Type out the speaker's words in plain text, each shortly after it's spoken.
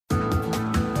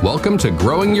Welcome to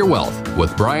Growing Your Wealth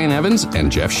with Brian Evans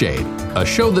and Jeff Shade, a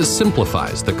show that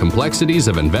simplifies the complexities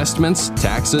of investments,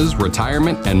 taxes,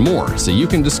 retirement, and more so you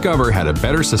can discover how to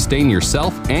better sustain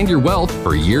yourself and your wealth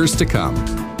for years to come.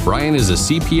 Brian is a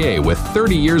CPA with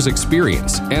 30 years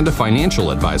experience and a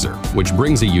financial advisor, which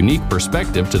brings a unique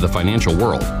perspective to the financial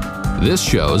world. This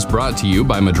show is brought to you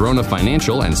by Madrona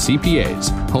Financial and CPAs,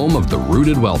 home of the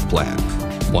Rooted Wealth Plan.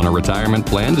 Want a retirement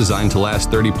plan designed to last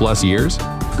 30 plus years?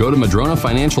 Go to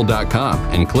madronafinancial.com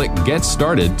and click Get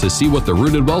Started to see what the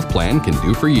Rooted Wealth Plan can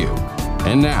do for you.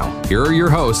 And now, here are your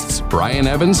hosts, Brian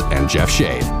Evans and Jeff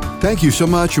Shade. Thank you so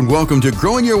much, and welcome to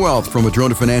Growing Your Wealth from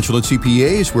Madrona Financial and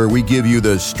CPAs, where we give you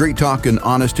the straight talk and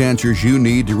honest answers you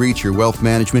need to reach your wealth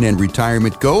management and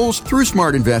retirement goals through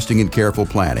smart investing and careful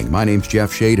planning. My name's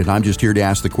Jeff Shade, and I'm just here to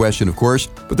ask the question, of course.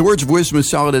 But the words of wisdom and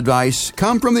solid advice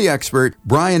come from the expert,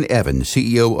 Brian Evans,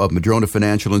 CEO of Madrona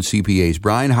Financial and CPAs.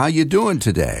 Brian, how you doing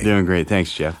today? Doing great.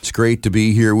 Thanks, Jeff. It's great to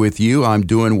be here with you. I'm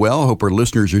doing well. Hope our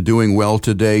listeners are doing well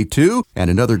today, too. And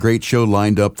another great show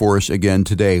lined up for us again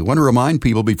today. I want to remind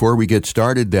people before we get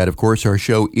started that, of course, our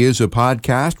show is a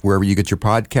podcast. Wherever you get your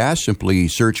podcasts, simply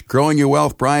search Growing Your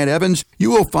Wealth, Brian Evans.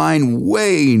 You will find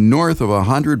way north of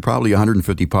 100, probably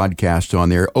 150 podcasts on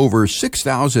there, over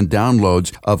 6,000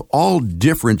 downloads of all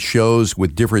different shows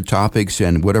with different topics,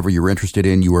 and whatever you're interested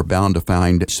in, you are bound to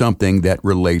find something that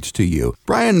relates to you.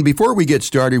 Brian, before we get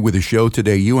started with the show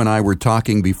today, you and I were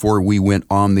talking before we went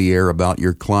on the air about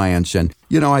your clients, and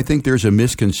I think there's a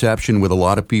misconception with a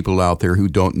lot of people out there who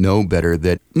don't know better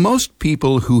that most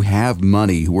people who have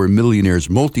money, who are millionaires,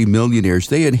 multimillionaires,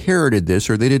 they inherited this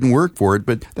or they didn't work for it,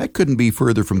 but that couldn't be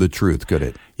further from the truth, could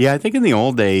it? Yeah, I think in the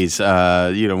old days,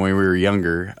 when we were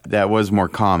younger, that was more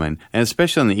common, and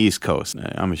especially on the East Coast.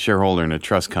 I'm a shareholder in a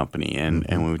trust company, and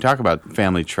when we talk about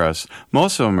family trusts,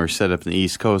 most of them are set up in the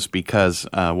East Coast because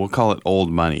we'll call it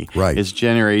old money. Right. It's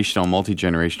generational,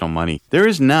 multi-generational money. There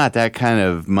is not that kind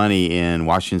of money in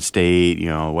Washington State,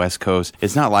 West Coast.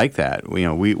 It's not like that.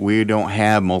 We don't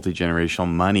have multi-generational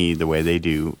money the way they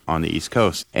do on the East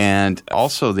Coast. And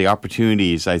also the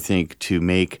opportunities, I think, to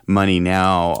make money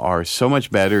now are so much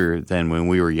better than when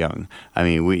we were young. I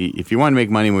mean, if you want to make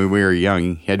money when we were young,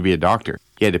 you had to be a doctor.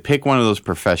 You had to pick one of those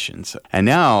professions. And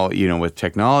now, with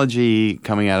technology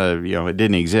coming out of, it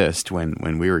didn't exist when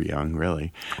we were young,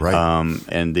 really. Right.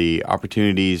 And the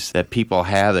opportunities that people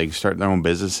have, they can start their own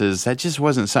businesses, that just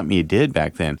wasn't something you did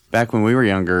back then. Back when we were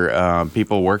younger,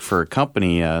 people worked for a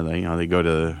company, they go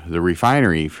to the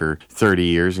refinery for 30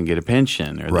 years and get a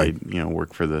pension, or right. they,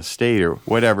 work for the state or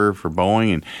whatever for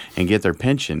Boeing and get their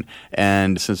pension.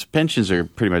 And since pensions are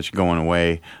pretty much going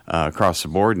away across the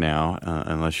board now,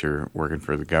 unless you're working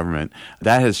for the government,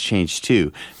 that has changed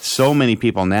too. So many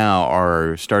people now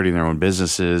are starting their own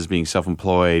businesses, being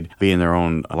self-employed, being their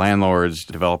own landlords,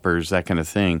 developers, that kind of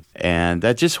thing. And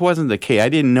that just wasn't the case. I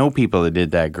didn't know people that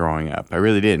did that growing up. I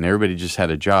really didn't. Everybody just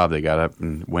had a job they got up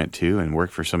and went to and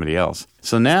worked for somebody else.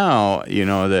 So now,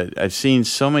 that I've seen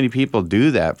so many people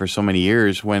do that for so many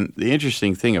years, when the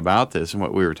interesting thing about this and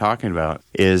what we were talking about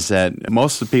is that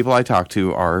most of the people I talk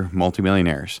to are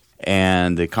multimillionaires.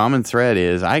 And the common thread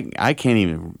is I can't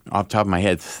even, off the top of my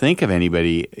head, think of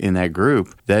anybody in that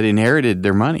group that inherited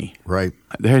their money. Right.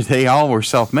 They all were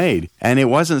self-made. And it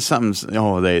wasn't something,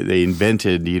 they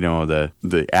invented, the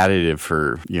additive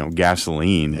for,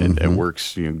 gasoline and it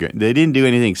works. They didn't do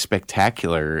anything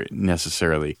spectacular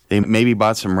necessarily. They maybe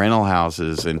bought some rental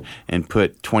houses and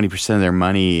put 20% of their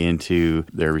money into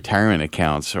their retirement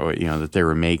accounts, or, that they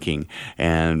were making,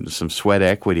 and some sweat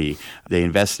equity. They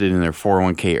invested in their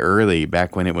 401k early,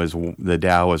 back when the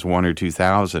Dow was 1,000 or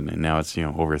 2,000, and now it's,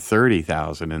 over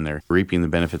 30,000, and they're reaping the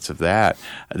benefits of that.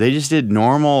 They just did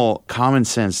normal, common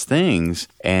sense things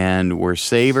and were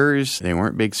savers. They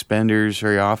weren't big spenders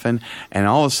very often. And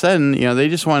all of a sudden, they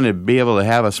just wanted to be able to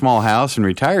have a small house and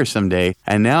retire someday.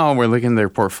 And now we're looking at their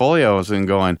portfolios and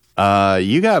going,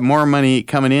 you got more money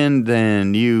coming in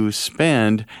than you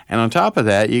spend. And on top of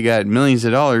that, you got millions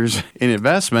of dollars in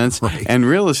investments and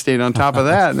real estate on top of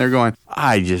that. And they're going,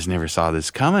 I just never saw this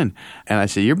coming. And I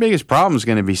said, your biggest problem is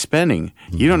going to be spending.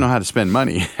 You don't know how to spend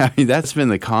money. I mean, that's been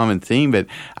the common theme. But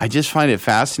I just find it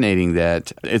fascinating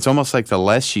that it's almost like the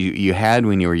less you had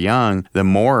when you were young, the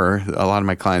more a lot of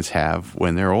my clients have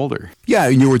when they're older. Yeah,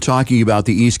 and you were talking about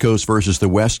the East Coast versus the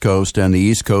West Coast, and the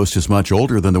East Coast is much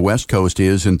older than the West Coast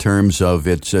is in terms of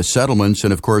its settlements.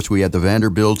 And of course, we had the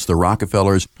Vanderbilts, the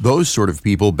Rockefellers, those sort of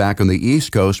people back on the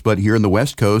East Coast. But here in the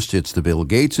West Coast, it's the Bill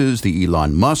Gateses, the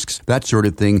Elon Musks, that sort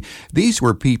of thing. These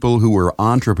were people who were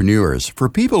entrepreneurs. For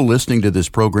people listening to this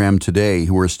program today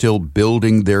who are still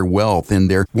building their wealth and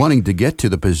they're wanting to get to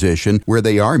the position where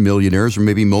they are millionaires or from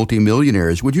maybe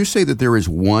multimillionaires. Would you say that there is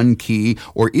one key,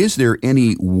 or is there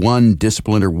any one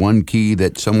discipline or one key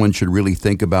that someone should really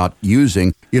think about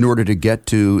using in order to get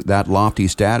to that lofty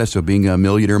status of being a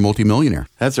millionaire, multimillionaire?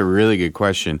 That's a really good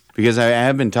question, because I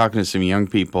have been talking to some young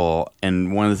people,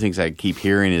 and one of the things I keep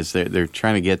hearing is that they're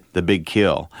trying to get the big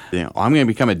kill. I'm going to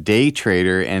become a day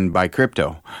trader and buy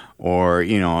crypto. Or,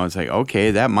 it's like,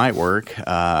 okay, that might work.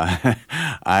 I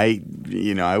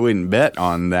wouldn't bet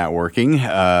on that working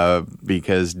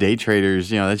because day traders,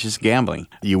 that's just gambling.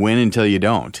 You win until you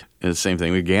don't. It's the same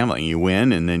thing with gambling. You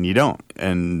win and then you don't,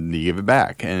 and you give it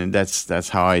back. And that's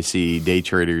how I see day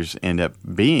traders end up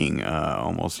being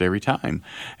almost every time.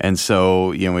 And so,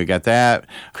 we got that.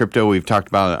 Crypto, we've talked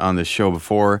about it on the show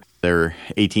before. There are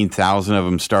 18,000 of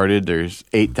them started. There's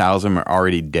 8,000 are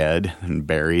already dead and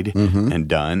buried and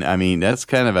done. I mean, that's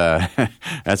kind of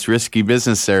that's risky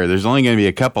business there. There's only going to be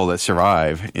a couple that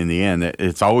survive in the end.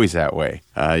 It's always that way.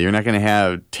 You're not going to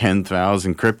have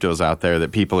 10,000 cryptos out there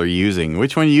that people are using.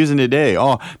 Which one are you using today?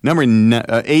 Oh, number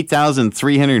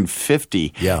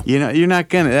 8,350. Yeah. You're not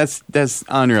going to. That's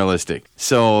unrealistic.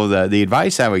 So the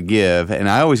advice I would give, and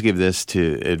I always give this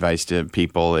advice to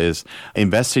people, is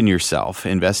invest in yourself.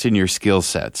 Invest in your skill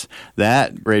sets.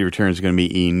 That rate of return is going to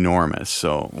be enormous.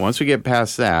 So once we get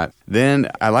past that,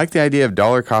 then I like the idea of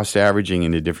dollar cost averaging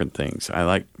into different things. I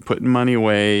like putting money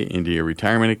away into your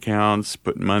retirement accounts,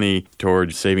 putting money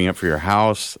towards saving up for your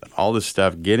house, all this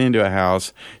stuff. Get into a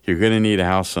house. You're going to need a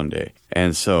house someday.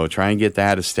 And so try and get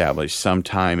that established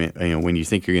sometime when you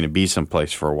think you're going to be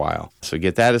someplace for a while. So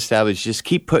get that established. Just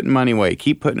keep putting money away.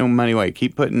 Keep putting money away.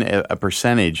 Keep putting a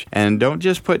percentage. And don't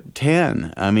just put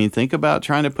 10. I mean, think about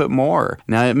trying to put more.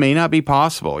 Now, it may not be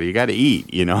possible. You got to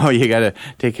eat, you got to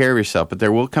take care of yourself. But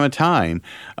there will come a time,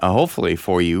 hopefully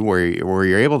for you, where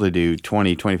you're able to do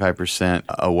 20, 25%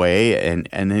 away. And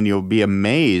then you'll be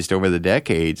amazed over the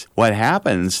decades what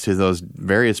happens to those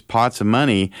various pots of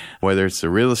money, whether it's the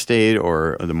real estate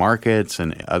or the markets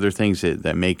and other things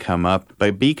that may come up.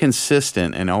 But be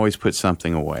consistent and always put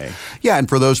something away. Yeah, and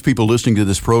for those people listening to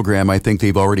this program, I think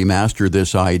they've already mastered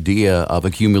this idea of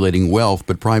accumulating wealth.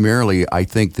 But primarily, I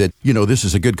think that, this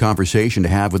is a good conversation to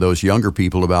have with those younger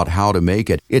people about how to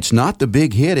make it. It's not the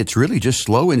big hit. It's really just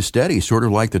slow and steady, sort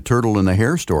of like the turtle in the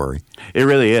hare story. It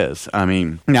really is. I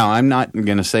mean, now, I'm not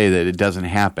going to say that it doesn't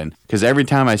happen, because every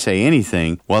time I say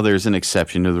anything, there's an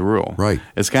exception to the rule. Right.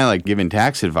 It's kind of like giving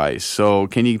tax advice. So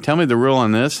can you tell me the rule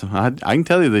on this? I can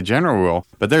tell you the general rule,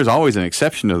 but there's always an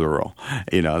exception to the rule.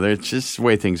 There's just the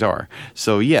way things are.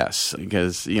 So yes,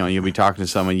 because, you'll be talking to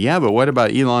someone, yeah, but what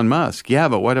about Elon Musk? Yeah,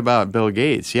 but what about Bill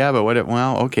Gates? Yeah, but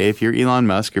okay, if you're Elon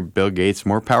Musk or Bill Gates,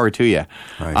 more power to you.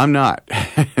 Right. I'm not.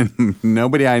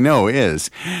 Nobody I know is.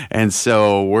 And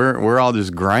so we're all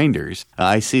just grinders.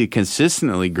 I see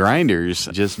consistently grinders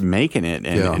just making it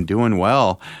and doing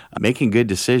well, making good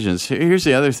decisions. Here's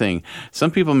the other thing.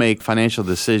 Some people make financial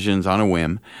decisions on a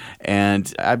whim.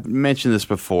 And I've mentioned this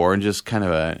before, and just kind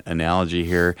of an analogy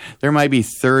here. There might be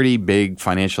 30 big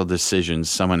financial decisions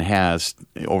someone has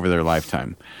over their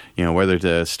lifetime. Whether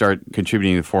to start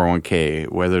contributing to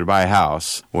 401k, whether to buy a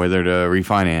house, whether to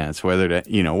refinance, whether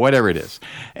to, whatever it is.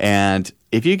 And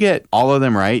if you get all of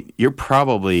them right, you're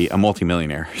probably a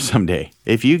multimillionaire someday.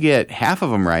 If you get half of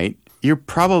them right, you're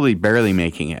probably barely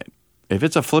making it. If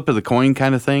it's a flip of the coin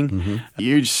kind of thing,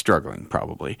 you're just struggling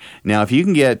probably. Now, if you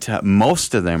can get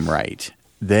most of them right,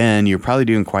 then you're probably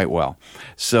doing quite well.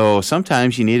 So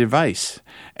sometimes you need advice.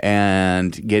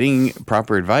 And getting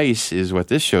proper advice is what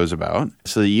this show's about,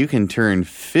 so that you can turn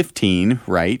 15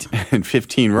 right and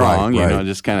 15 wrong, right.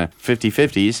 Just kind of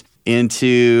 50-50s,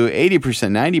 into 80%,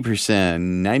 90%,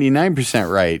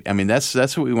 99% right. I mean, that's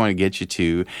what we want to get you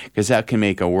to, because that can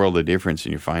make a world of difference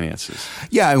in your finances.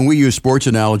 Yeah, and we use sports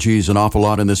analogies an awful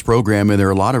lot in this program, and there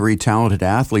are a lot of very talented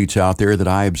athletes out there that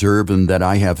I observe and that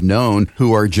I have known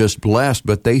who are just blessed,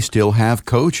 but they still have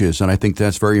coaches. And I think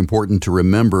that's very important to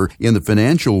remember in the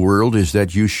financial world, is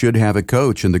that you should have a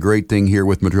coach. And the great thing here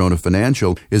with Madrona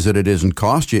Financial is that it doesn't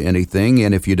cost you anything.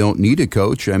 And if you don't need a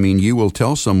coach, I mean, you will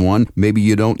tell someone, maybe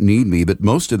you don't need me, but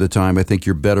most of the time I think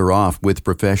you're better off with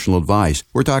professional advice.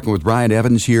 We're talking with Brian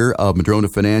Evans here of Madrona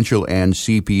Financial and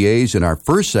CPAs. In our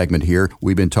first segment here,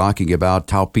 we've been talking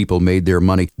about how people made their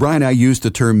money. Brian, I used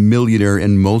the term millionaire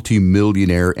and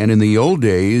multimillionaire, and in the old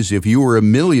days, if you were a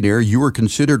millionaire, you were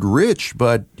considered rich.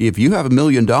 But if you have $1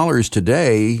 million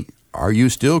today, are you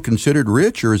still considered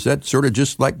rich, or is that sort of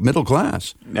just like middle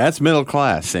class? That's middle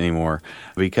class anymore,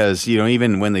 because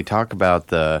even when they talk about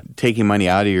the taking money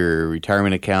out of your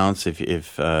retirement accounts, if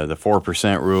the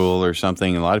 4% rule or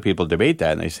something, a lot of people debate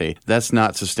that and they say that's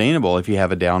not sustainable if you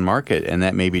have a down market, and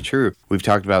that may be true. We've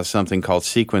talked about something called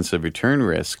sequence of return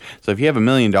risk. So if you have $1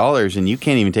 million and you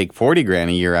can't even take 40 grand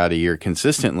a year out a year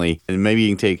consistently, and maybe you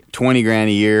can take 20 grand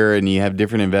a year and you have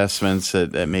different investments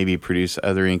that maybe produce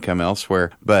other income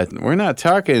elsewhere, but we're not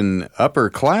talking upper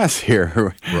class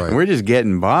here. Right. We're just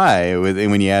getting by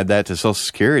when you add that to Social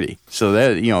Security. So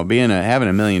that, having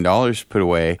 $1 million put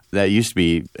away, that used to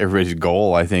be everybody's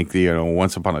goal, I think,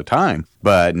 once upon a time.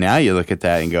 But now you look at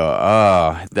that and go,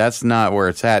 oh, that's not where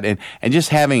it's at. And just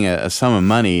having a sum of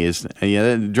money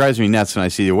that drives me nuts when I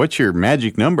see, what's your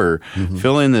magic number? Mm-hmm.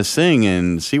 Fill in this thing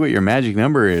and see what your magic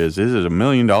number is. Is it $1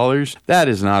 million? That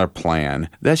is not a plan.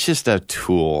 That's just a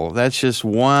tool. That's just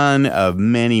one of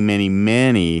many, many,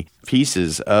 many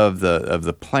pieces of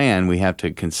the plan we have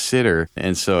to consider.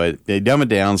 And so they dumb it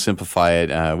down, simplify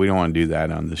it. We don't want to do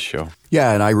that on this show.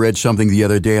 Yeah, and I read something the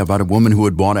other day about a woman who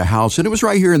had bought a house, and it was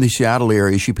right here in the Seattle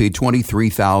area. She paid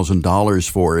 $23,000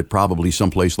 for it, probably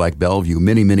someplace like Bellevue,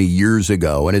 many, many years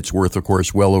ago, and it's worth, of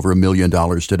course, well over $1 million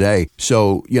today.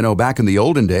 So, back in the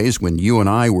olden days when you and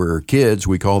I were kids,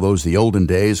 we call those the olden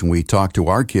days, and we talked to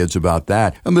our kids about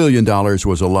that. $1 million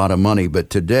was a lot of money, but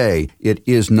today it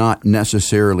is not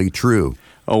necessarily true.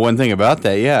 Oh, one thing about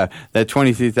that, yeah, that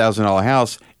 $23,000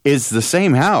 house is the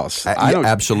same house.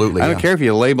 Absolutely. I don't care if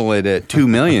you label it at $2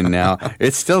 million now.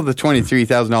 It's still the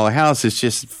 $23,000 house. It's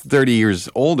just 30 years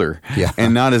older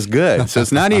and not as good. So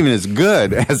it's not even as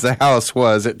good as the house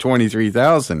was at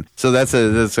 $23,000. So that's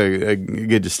a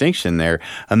good distinction there.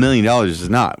 $1 million is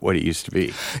not what it used to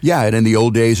be. Yeah, and in the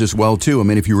old days as well, too. I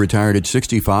mean, if you retired at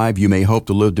 65, you may hope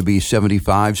to live to be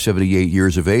 75, 78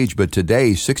 years of age. But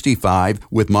today, 65,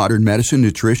 with modern medicine,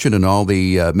 nutrition, and all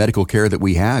the medical care that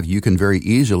we have, you can very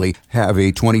easily have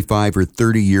a 25 or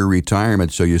 30-year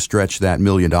retirement, so you stretch that $1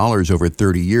 million over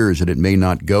 30 years, and it may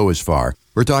not go as far.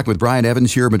 We're talking with Brian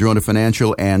Evans here, Madrona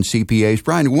Financial and CPAs.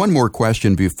 Brian, one more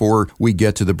question before we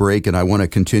get to the break, and I want to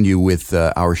continue with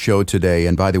our show today.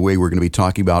 And by the way, we're going to be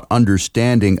talking about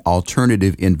understanding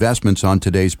alternative investments on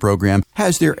today's program.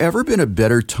 Has there ever been a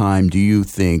better time, do you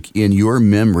think, in your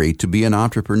memory to be an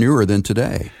entrepreneur than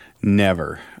today?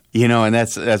 Never. And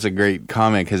that's a great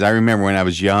comment, because I remember when I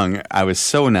was young, I was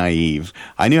so naive.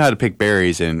 I knew how to pick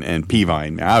berries and pea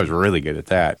vine. I was really good at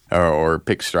that. Or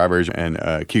pick strawberries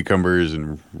and cucumbers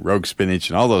and rogue spinach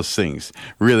and all those things.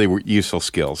 Really useful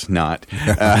skills. Not.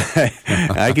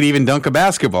 I could even dunk a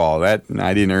basketball. I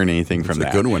didn't earn anything from that.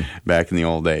 That's a good one. Back in the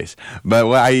old days. But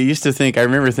what I used to think, I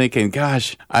remember thinking,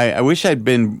 gosh, I wish I'd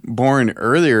been born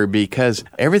earlier, because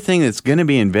everything that's going to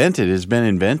be invented has been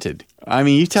invented. I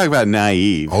mean, you talk about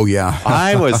naive. Oh, yeah.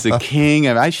 I was the king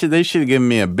of. They should have given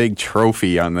me a big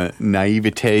trophy on the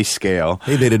naivete scale.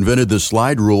 Hey, they'd invented the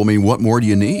slide rule. I mean, what more do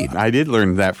you need? I did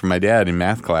learn that from my dad in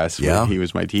math class. Yeah. He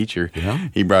was my teacher. Yeah.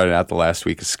 He brought it out the last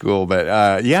week of school. But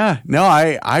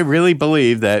I really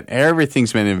believe that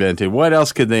everything's been invented. What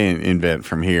else could they invent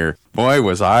from here? Boy,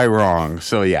 was I wrong.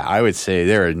 So, yeah, I would say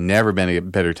there had never been a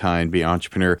better time to be an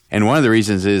entrepreneur. And one of the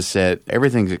reasons is that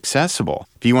everything's accessible.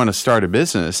 If you want to start a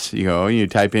business, you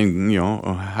type in,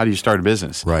 how do you start a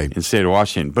business? Right. In the state of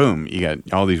Washington, boom, you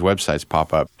got all these websites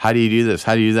pop up. How do you do this?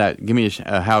 How do you do that? Give me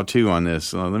a how-to on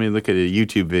this. Let me look at a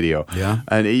YouTube video. Yeah.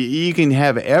 And you can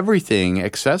have everything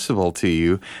accessible to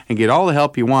you and get all the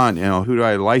help you want. Who do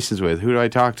I license with? Who do I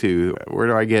talk to? Where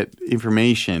do I get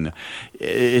information?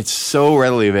 It's so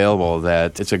readily available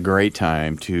that it's a great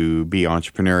time to be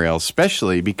entrepreneurial,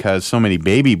 especially because so many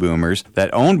baby boomers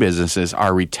that own businesses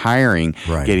are retiring,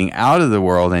 getting out of the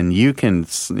world, and you can,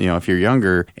 if you're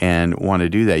younger and want to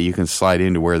do that, you can slide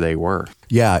into where they were.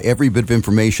 Yeah, every bit of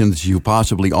information that you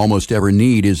possibly almost ever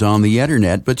need is on the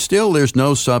internet, but still there's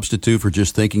no substitute for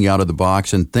just thinking out of the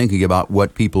box and thinking about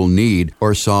what people need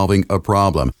or solving a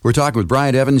problem. We're talking with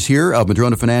Brian Evans here of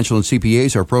Madrona Financial and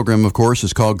CPAs. Our program, of course,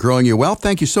 is called Growing Your Wealth.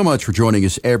 Thank you so much for joining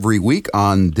us every week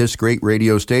on this great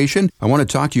radio station. I want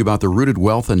to talk to you about the rooted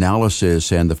wealth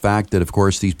analysis and the fact that, of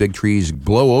course, these big trees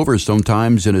blow over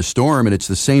sometimes in a storm, and it's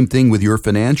the same thing with your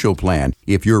financial plan.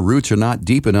 If your roots are not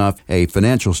deep enough, a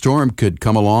financial storm could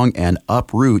come along and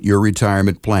uproot your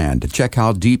retirement plan. To check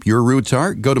how deep your roots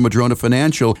are, go to Madrona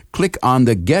Financial, click on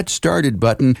the Get Started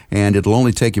button, and it'll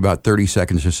only take you about 30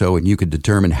 seconds or so, and you can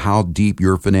determine how deep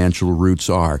your financial roots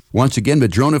are. Once again,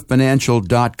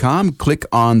 MadronaFinancial.com, click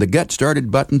on the Get Started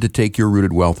button to take your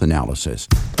rooted wealth analysis.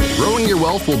 Growing Your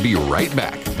Wealth will be right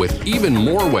back with even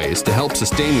more ways to help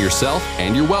sustain yourself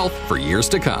and your wealth for years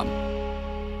to come.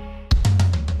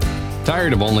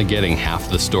 Tired of only getting half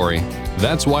the story?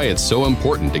 That's why it's so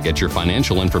important to get your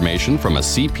financial information from a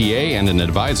CPA and an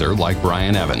advisor like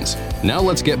Brian Evans. Now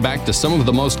let's get back to some of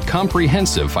the most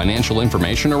comprehensive financial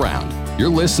information around. You're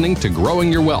listening to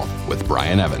Growing Your Wealth with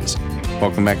Brian Evans.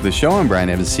 Welcome back to the show. I'm Brian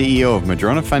Evans, CEO of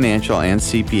Madrona Financial and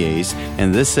CPAs.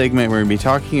 In this segment, we're going to be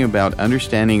talking about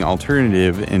understanding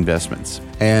alternative investments.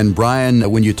 And Brian,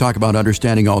 when you talk about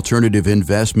understanding alternative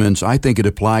investments, I think it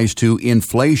applies to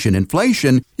inflation.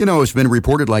 Inflation, it's been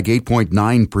reported like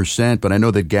 8.9%, but I know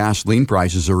that gasoline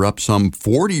prices are up some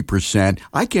 40%.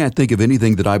 I can't think of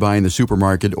anything that I buy in the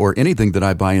supermarket or anything that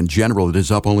I buy in general that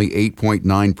is up only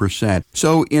 8.9%.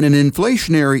 So in an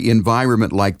inflationary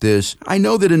environment like this, I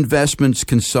know that investments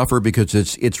can suffer because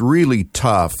it's really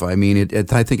tough. I mean,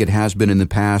 I think it has been in the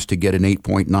past to get an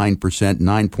 8.9%,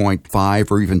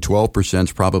 9.5, or even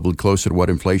 12%. Probably closer to what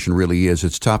inflation really is.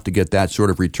 It's tough to get that sort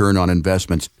of return on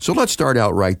investments. So let's start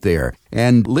out right there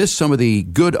and list some of the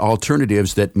good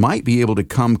alternatives that might be able to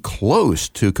come close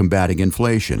to combating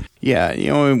inflation. Yeah,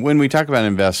 when we talk about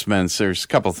investments, there's a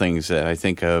couple things that I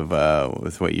think of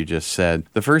with what you just said.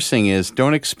 The first thing is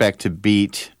don't expect to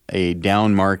beat a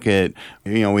down market.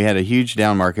 We had a huge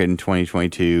down market in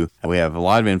 2022. We have a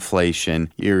lot of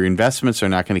inflation. Your investments are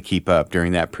not going to keep up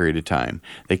during that period of time.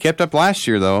 They kept up last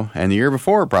year, though, and the year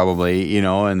before probably,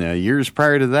 and the years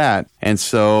prior to that. And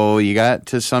so you got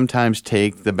to sometimes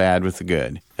take the bad with the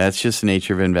good. That's just the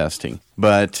nature of investing.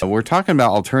 But we're talking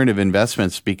about alternative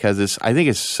investments because I think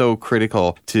it's so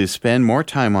critical to spend more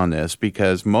time on this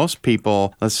because most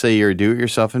people, let's say you're a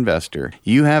do-it-yourself investor,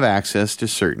 you have access to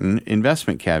certain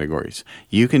investment categories.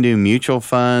 You can do mutual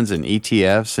funds and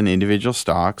ETFs and individual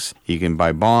stocks. You can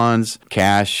buy bonds,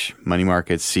 cash, money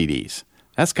markets, CDs.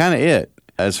 That's kind of it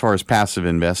as far as passive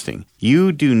investing.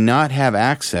 You do not have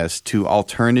access to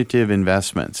alternative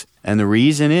investments. And the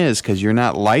reason is because you're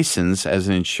not licensed as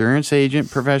an insurance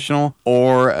agent professional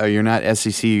or you're not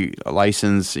SEC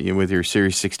licensed with your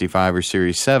Series 65 or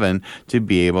Series 7 to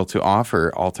be able to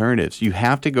offer alternatives. You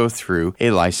have to go through a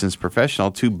licensed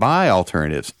professional to buy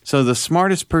alternatives. So the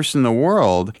smartest person in the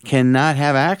world cannot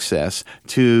have access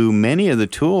to many of the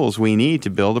tools we need to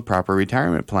build a proper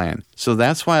retirement plan. So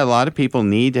that's why a lot of people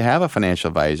need to have a financial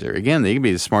advisor. Again, they can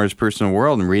be the smartest person in the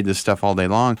world and read this stuff all day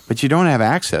long, but you don't have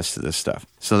access to this stuff.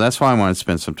 So that's why I want to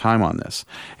spend some time on this.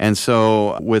 And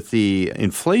so with the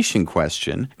inflation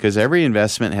question, because every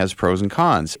investment has pros and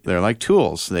cons. They're like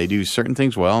tools. They do certain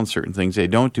things well and certain things they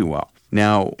don't do well.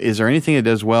 Now, is there anything that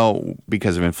does well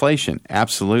because of inflation?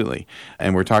 Absolutely.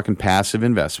 And we're talking passive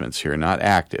investments here, not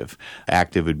active.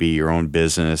 Active would be your own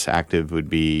business. Active would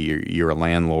be you're a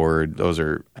landlord. Those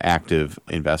are active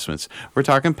investments. We're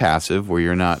talking passive where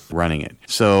you're not running it.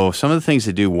 So some of the things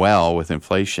that do well with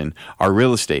inflation are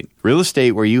real estate. Real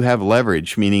estate where you have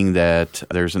leverage, meaning that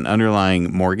there's an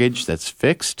underlying mortgage that's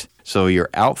fixed. So your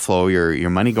outflow, your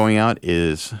money going out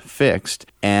is fixed.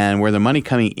 And where the money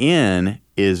coming in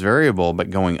is variable but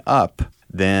going up,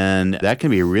 then that can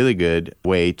be a really good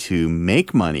way to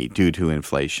make money due to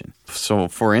inflation. So,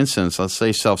 for instance, let's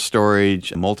say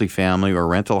self-storage, multifamily, or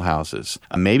rental houses.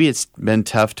 Maybe it's been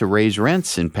tough to raise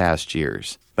rents in past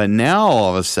years. But now, all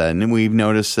of a sudden, we've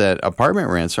noticed that apartment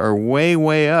rents are way,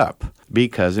 way up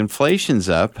because inflation's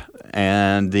up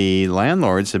and the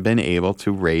landlords have been able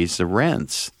to raise the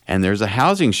rents. And there's a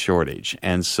housing shortage.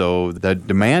 And so the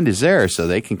demand is there, so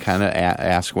they can kind of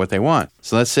ask what they want.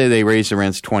 So let's say they raise the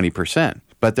rents 20%.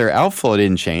 But their outflow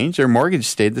didn't change. Their mortgage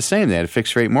stayed the same. They had a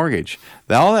fixed rate mortgage.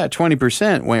 All that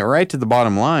 20% went right to the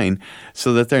bottom line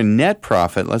so that their net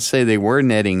profit, let's say they were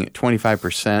netting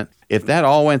 25%. If that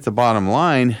all went to the bottom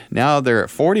line, now they're at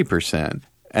 40%.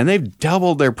 And they've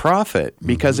doubled their profit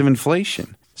because of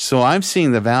inflation. So I'm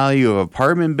seeing the value of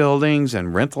apartment buildings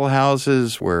and rental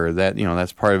houses where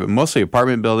that's part of it. Mostly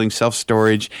apartment buildings,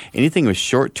 self-storage, anything with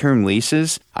short-term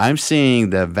leases. I'm seeing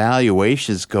the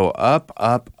valuations go up,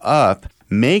 up, up,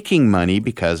 making money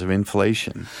because of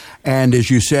inflation. And as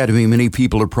you said, many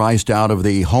people are priced out of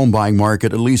the home buying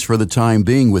market, at least for the time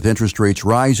being, with interest rates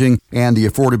rising and the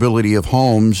affordability of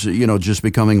homes, just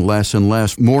becoming less and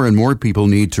less. More and more people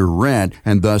need to rent.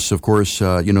 And thus, of course,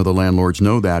 the landlords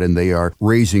know that and they are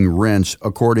raising rents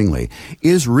accordingly.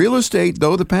 Is real estate,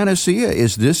 though, the panacea?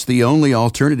 Is this the only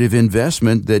alternative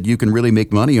investment that you can really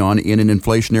make money on in an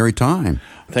inflationary time?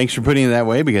 Thanks for putting it that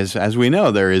way, because as we know,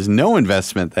 there is no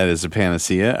investment that is a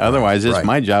panacea. Otherwise,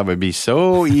 my job would be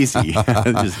so easy.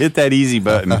 Just hit that easy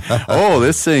button. Oh,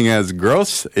 this thing has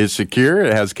gross, it's secure,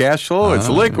 it has cash flow, it's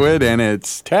liquid, and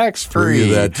it's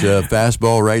tax-free. That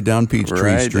fastball right down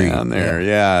Peachtree Street. Right down there,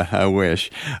 yeah, I wish.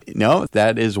 No,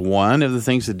 that is one of the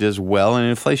things that does well in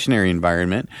an inflationary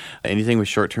environment, anything with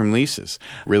short-term leases,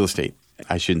 real estate.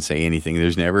 I shouldn't say anything.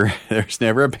 There's never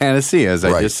a panacea, as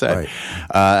I just said.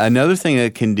 Right. Another thing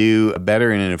that can do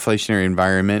better in an inflationary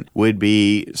environment would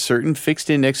be certain fixed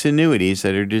index annuities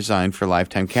that are designed for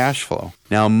lifetime cash flow.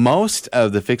 Now, most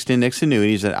of the fixed index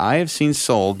annuities that I have seen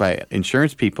sold by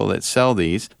insurance people that sell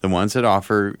these, the ones that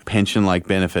offer pension-like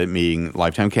benefit, meaning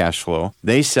lifetime cash flow,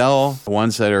 they sell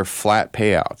ones that are flat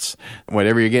payouts.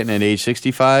 Whatever you're getting at age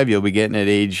 65, you'll be getting at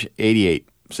age 88,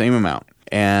 same amount.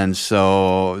 And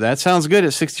so that sounds good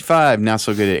at 65, not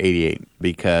so good at 88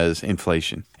 because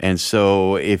inflation. And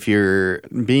so if you're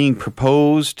being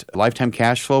proposed lifetime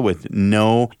cash flow with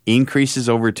no increases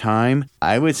over time,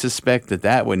 I would suspect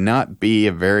that would not be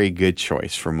a very good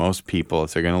choice for most people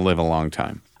if they're going to live a long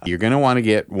time. You're going to want to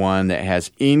get one that has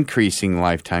increasing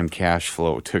lifetime cash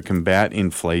flow to combat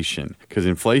inflation because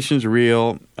inflation's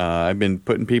real. I've been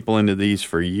putting people into these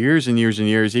for years and years and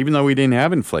years, even though we didn't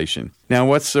have inflation. Now,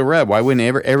 what's the rub? Why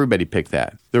wouldn't everybody pick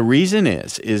that? The reason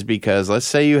is because let's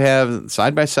say you have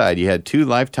side by side, you had two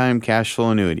lifetime cash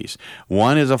flow annuities.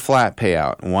 One is a flat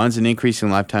payout, and one's an increasing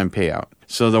lifetime payout.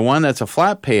 So the one that's a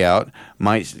flat payout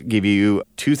might give you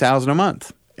 $2,000 a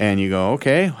month. And you go,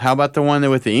 okay, how about the one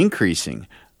that with the increasing?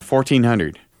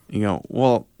 $1,400. You go,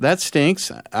 well, that stinks.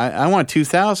 I want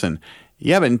 $2,000.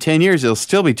 Yeah, but in 10 years, it'll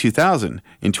still be $2,000.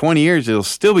 In 20 years, it'll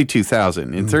still be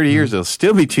 $2,000. In 30 years, it'll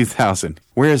still be $2,000.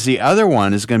 Whereas the other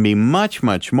one is going to be much,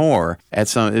 much more.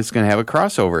 It's going to have a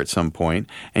crossover at some point,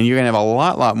 and you're going to have a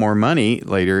lot more money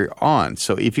later on.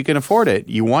 So if you can afford it,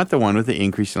 you want the one with the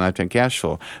increase in lifetime cash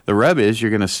flow. The rub is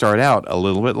you're going to start out a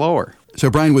little bit lower. So,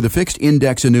 Brian, with a fixed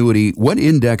index annuity, what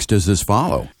index does this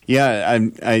follow? Yeah,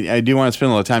 I do want to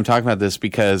spend a little time talking about this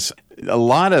because a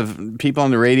lot of people on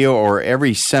the radio or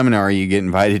every seminar you get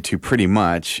invited to pretty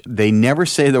much, they never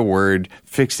say the word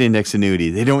fixed index annuity.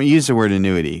 They don't use the word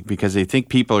annuity because they think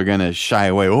people are going to shy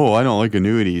away. Oh, I don't like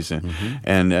annuities.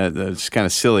 And it's kind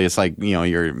of silly. It's like,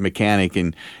 you're a mechanic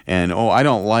and I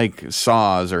don't like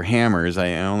saws or hammers.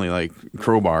 I only like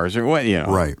crowbars or what,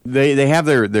 Right. They have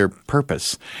their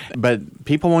purpose, but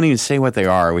people won't even say what they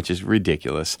are, which is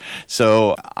ridiculous.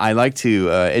 So I like to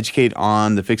educate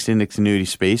on the fixed index annuity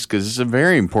space because it's a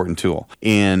very important tool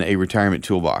in a retirement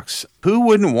toolbox. Who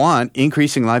wouldn't want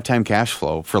increasing lifetime cash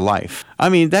flow for life? I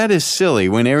mean, that is silly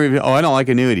when I don't like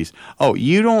annuities. Oh,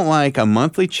 you don't like a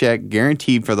monthly check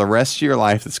guaranteed for the rest of your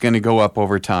life that's going to go up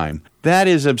over time. That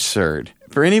is absurd.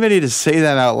 For anybody to say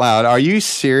that out loud, are you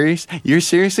serious? You're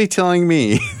seriously telling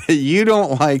me that you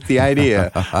don't like the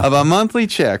idea of a monthly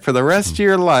check for the rest of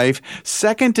your life,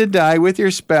 second to die with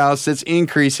your spouse, that's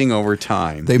increasing over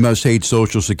time? They must hate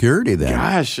Social Security then.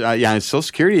 Gosh, Social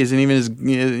Security isn't even as,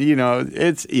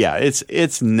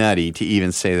 it's nutty to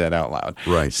even say that out loud.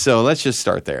 Right. So let's just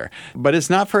start there. But it's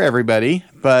not for everybody.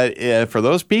 But for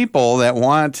those people that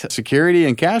want security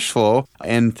and cash flow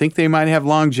and think they might have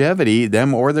longevity,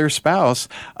 them or their spouse,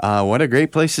 what a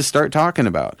great place to start talking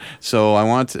about. So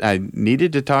I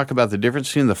needed to talk about the difference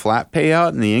between the flat payout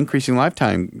and the increasing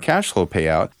lifetime cash flow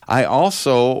payout. I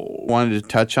also wanted to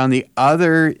touch on the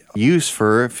other use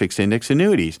for fixed index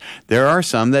annuities. There are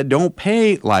some that don't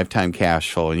pay lifetime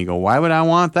cash flow, and you go, why would I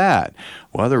want that?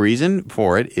 Well, the reason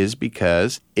for it is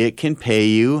because it can pay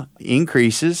you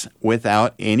increases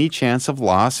without any chance of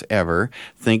loss ever.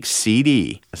 Think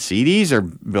CD. CDs are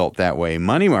built that way.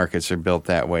 Money markets are built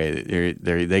that way.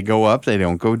 They go up, they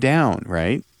don't go down,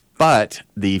 right? But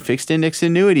the fixed index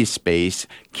annuity space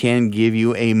can give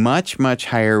you a much, much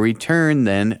higher return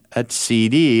than a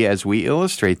CD as we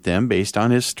illustrate them based on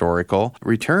historical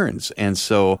returns. And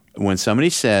so when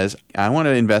somebody says, I want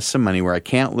to invest some money where I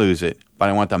can't lose it, but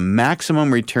I want the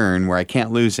maximum return where I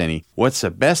can't lose any, what's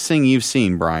the best thing you've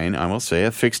seen, Brian? I will say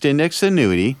a fixed index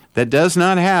annuity that does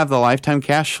not have the lifetime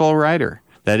cash flow rider,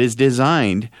 that is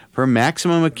designed for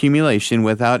maximum accumulation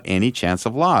without any chance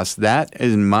of loss. That,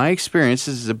 in my experience,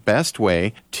 is the best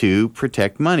way to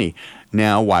protect money.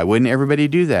 Now, why wouldn't everybody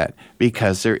do that?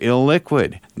 Because they're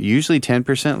illiquid, usually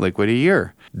 10% liquid a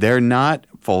year. They're not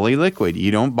fully liquid.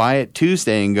 You don't buy it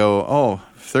Tuesday and go, oh,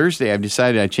 Thursday, I've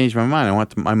decided I changed my mind. I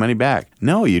want my money back.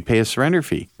 No, you'd pay a surrender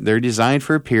fee. They're designed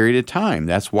for a period of time.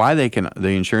 That's why the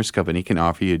insurance company can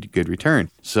offer you a good return.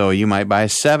 So you might buy a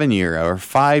 7-year or a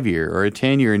 5-year or a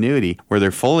 10-year annuity where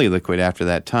they're fully liquid after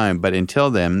that time. But until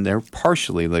then, they're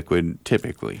partially liquid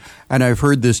typically. And I've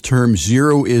heard this term,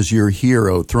 zero is your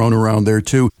hero, thrown around there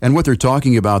too. And what they're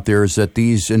talking about there is that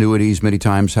these annuities many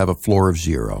times have a floor of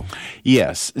zero.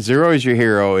 Yes. Zero is your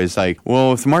hero is like,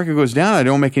 well, if the market goes down, I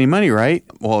don't make any money, right?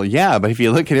 Well, yeah, but if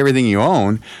you look at everything you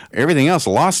own, everything else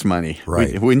lost money.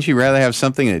 Right. Wouldn't you rather have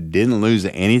something that didn't lose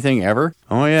anything ever?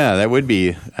 Oh, yeah, that would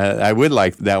be. I would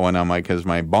like that one on because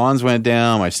my bonds went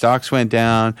down, my stocks went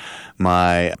down,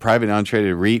 my private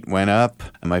non-traded REIT went up,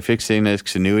 and my fixed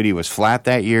index annuity was flat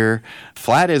that year.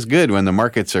 Flat is good when the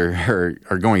markets are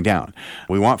going down.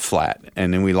 We want flat,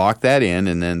 and then we lock that in,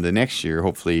 and then the next year,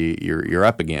 hopefully, you're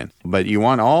up again. But you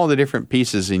want all the different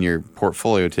pieces in your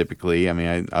portfolio typically. I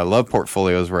mean, I love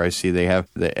portfolios where I see they have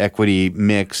the equity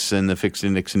mix and the fixed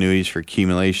index annuities for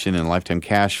accumulation and lifetime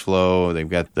cash flow. They've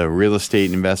got the real estate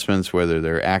investments, whether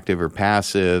they're active or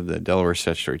passive, the Delaware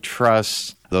Statutory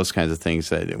Trusts, those kinds of things.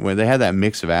 That when they have that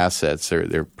mix of assets,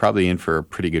 they're probably in for a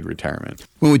pretty good retirement.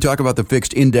 When we talk about the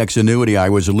fixed index annuity, I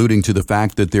was alluding to the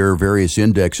fact that there are various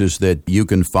indexes that you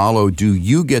can follow. Do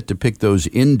you get to pick those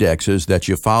indexes that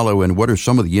you follow, and what are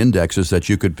some of the indexes that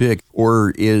you could pick?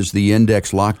 Or is the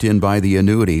index locked in by the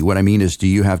annuity? What I mean is, do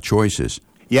you have choices?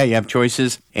 Yeah, you have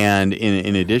choices, and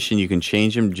in addition, you can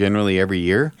change them generally every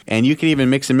year, and you can even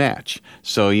mix and match.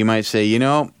 So you might say,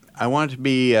 I want it to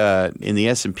be in the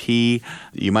S&P.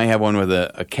 You might have one with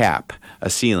a cap, a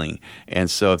ceiling.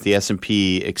 And so if the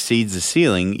S&P exceeds the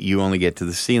ceiling, you only get to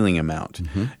the ceiling amount.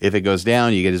 Mm-hmm. If it goes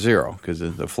down, you get a zero because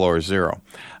the floor is zero.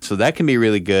 So that can be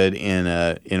really good in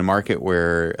a market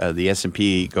where the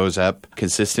S&P goes up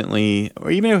consistently, or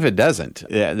even if it doesn't,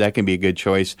 that can be a good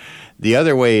choice. The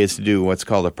other way is to do what's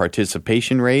called a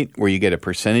participation rate, where you get a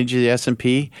percentage of the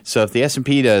S&P. So if the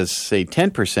S&P does, say,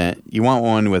 10%, you want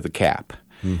one with a cap.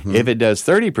 Mm-hmm. If it does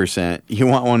 30%, you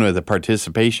want one with a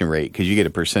participation rate because you get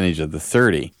a percentage of the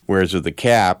 30. Whereas with the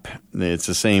cap, it's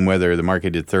the same whether the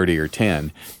market did 30 or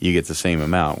 10. You get the same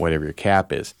amount, whatever your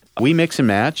cap is. We mix and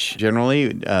match.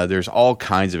 Generally, there's all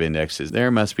kinds of indexes. There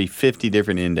must be 50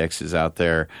 different indexes out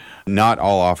there, not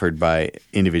all offered by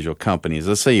individual companies.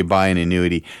 Let's say you buy an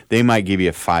annuity. They might give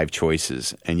you 5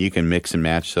 choices, and you can mix and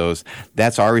match those.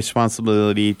 That's our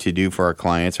responsibility to do for our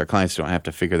clients. Our clients don't have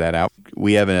to figure that out.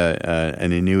 We have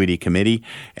an annuity committee,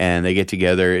 and they get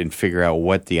together and figure out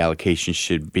what the allocation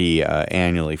should be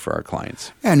annually for our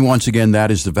clients. And once again,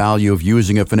 that is the value of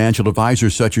using a financial advisor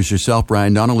such as yourself,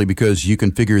 Brian, not only because you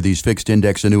can figure these fixed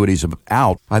index annuities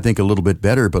out, I think, a little bit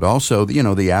better, but also,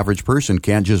 the average person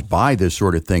can't just buy this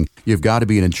sort of thing. You've got to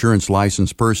be an insurance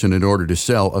licensed person in order to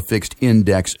sell a fixed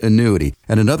index annuity.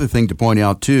 And another thing to point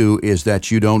out, too, is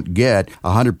that you don't get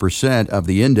 100% of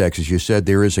the index. As you said,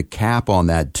 there is a cap on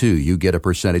that, too. You get a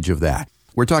percentage of that.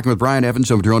 We're talking with Brian Evans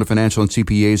of Madrona Financial and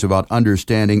CPAs about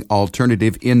understanding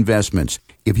alternative investments.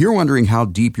 If you're wondering how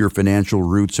deep your financial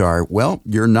roots are, well,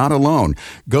 you're not alone.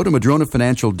 Go to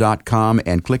MadronaFinancial.com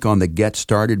and click on the Get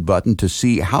Started button to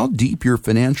see how deep your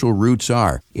financial roots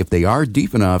are. If they are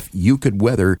deep enough, you could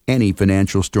weather any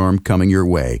financial storm coming your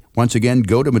way. Once again,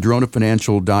 go to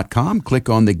MadronaFinancial.com, click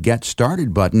on the Get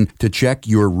Started button to check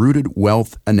your rooted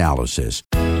wealth analysis.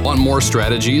 Want more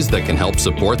strategies that can help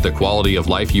support the quality of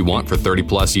life you want for 30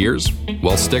 plus years?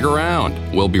 Well, stick around.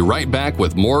 We'll be right back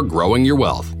with more Growing Your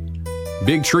Wealth.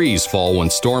 Big trees fall when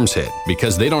storms hit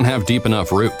because they don't have deep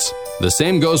enough roots. The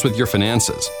same goes with your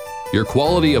finances. Your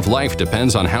quality of life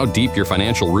depends on how deep your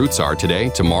financial roots are today,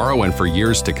 tomorrow, and for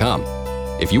years to come.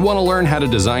 If you want to learn how to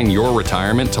design your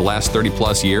retirement to last 30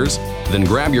 plus years, then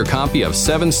grab your copy of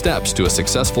 7 Steps to a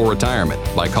Successful Retirement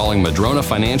by calling Madrona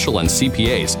Financial and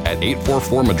CPAs at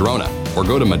 844-MADRONA or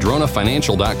go to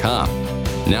MadronaFinancial.com.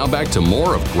 Now back to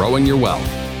more of Growing Your Wealth.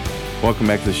 Welcome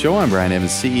back to the show. I'm Brian Evans,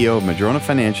 CEO of Madrona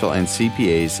Financial and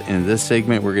CPAs. And in this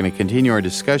segment, we're going to continue our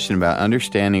discussion about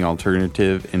understanding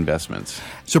alternative investments.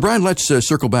 So, Brian, let's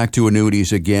circle back to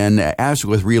annuities again. As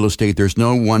with real estate, there's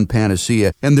no one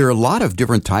panacea, and there are a lot of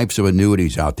different types of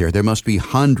annuities out there. There must be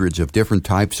hundreds of different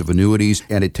types of annuities,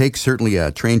 and it takes certainly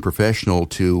a trained professional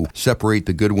to separate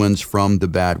the good ones from the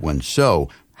bad ones. So,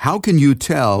 how can you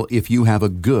tell if you have a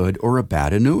good or a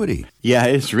bad annuity? Yeah,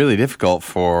 it's really difficult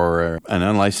for an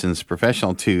unlicensed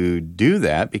professional to do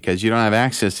that because you don't have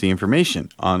access to the information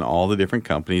on all the different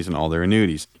companies and all their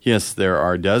annuities. Yes, there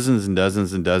are dozens and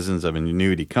dozens and dozens of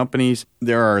annuity companies.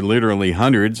 There are literally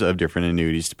hundreds of different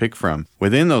annuities to pick from.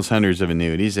 Within those hundreds of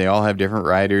annuities, they all have different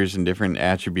riders and different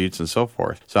attributes and so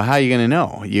forth. So how are you going to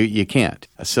know? You can't.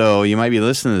 So you might be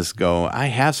listening to this go, I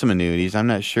have some annuities. I'm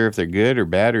not sure if they're good or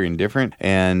bad or indifferent.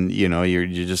 And, you're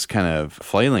just kind of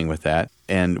flailing with that.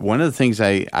 And one of the things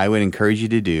I would encourage you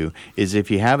to do is if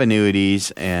you have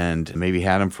annuities and maybe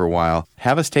had them for a while,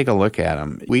 have us take a look at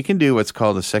them. We can do what's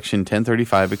called a Section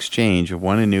 1035 exchange of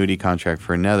one annuity contract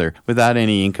for another without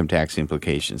any income tax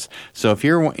implications. So if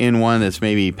you're in one that's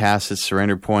maybe past its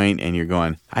surrender point and you're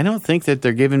going, I don't think that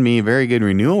they're giving me very good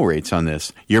renewal rates on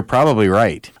this, you're probably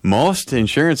right. Most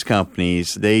insurance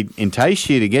companies, they entice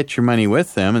you to get your money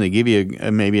with them and they give you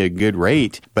maybe a good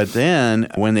rate, but then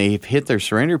when they hit their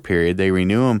surrender period, they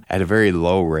renew them at a very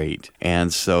low rate.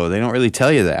 And so they don't really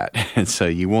tell you that. And so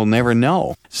you will never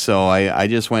know. So I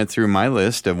just went through my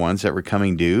list of ones that were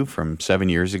coming due from 7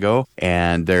 years ago,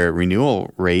 and their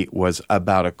renewal rate was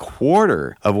about a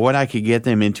quarter of what I could get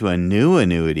them into a new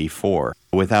annuity for,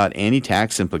 without any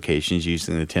tax implications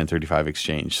using the 1035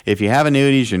 exchange. If you have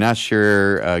annuities, you're not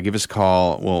sure, give us a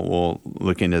call. We'll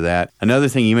look into that. Another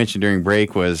thing you mentioned during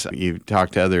break was you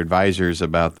talked to other advisors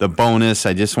about the bonus.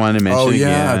 I just wanted to mention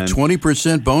again.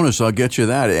 20% bonus. I'll get you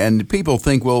that. And people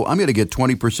think, well, I'm going to get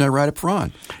 20% right up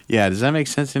front. Yeah, does that make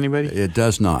sense to anybody? It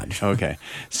does not. Okay.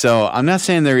 So I'm not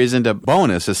saying there isn't a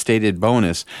bonus, a stated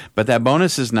bonus, but that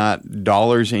bonus is not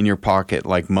dollars in your pocket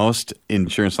like most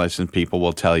insurance licensed people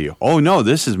will tell you. Oh, no,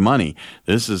 this is money.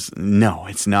 No,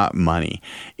 it's not money.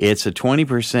 It's a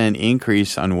 20%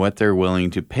 increase on what they're willing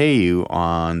to pay you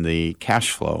on the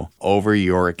cash flow over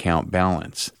your account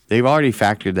balance. They've already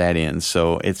factored that in,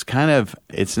 so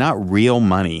it's not real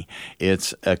money.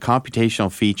 It's a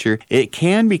computational feature. It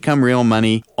can become real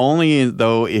money only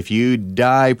though if you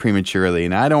die prematurely,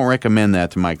 and I don't recommend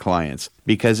that to my clients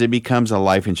because it becomes a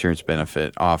life insurance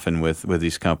benefit often with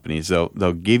these companies.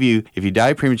 They'll give you, if you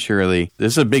die prematurely,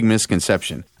 this is a big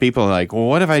misconception. People are like, well,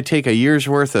 what if I take a year's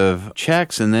worth of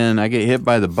checks and then I get hit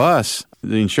by the bus?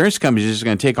 The insurance company is just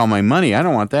going to take all my money. I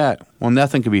don't want that. Well,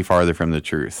 nothing could be farther from the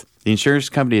truth. The insurance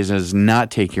company does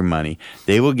not take your money.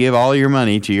 They will give all your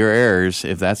money to your heirs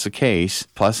if that's the case,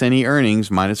 plus any earnings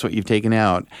minus what you've taken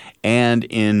out. And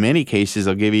in many cases,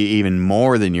 they'll give you even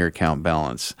more than your account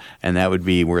balance. And that would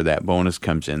be where that bonus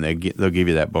comes in. They'll give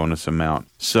you that bonus amount.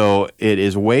 So it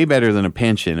is way better than a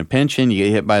pension. A pension, you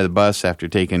get hit by the bus after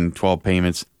taking 12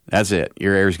 payments. That's it.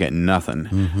 Your heirs get nothing.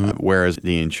 Mm-hmm. Whereas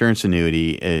the insurance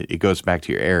annuity, it goes back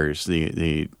to your heirs,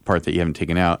 the part that you haven't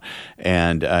taken out,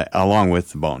 and along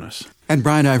with the bonus. And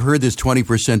Brian, I've heard this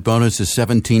 20% bonus, a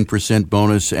 17%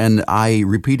 bonus, and I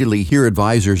repeatedly hear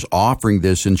advisors offering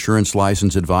this, insurance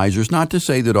license advisors. Not to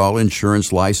say that all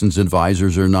insurance license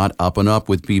advisors are not up and up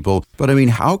with people, but I mean,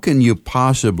 how can you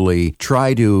possibly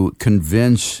try to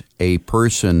convince a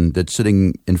person that's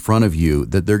sitting in front of you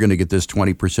that they're going to get this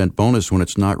 20% bonus when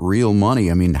it's not real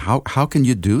money? I mean, how can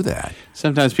you do that?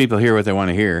 Sometimes people hear what they want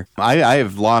to hear. I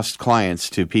have lost clients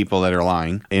to people that are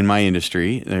lying in my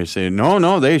industry. They say,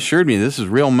 no, they assured me this is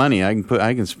real money. I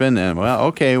can spend that. Well,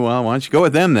 okay, well, why don't you go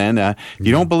with them then?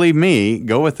 You don't believe me,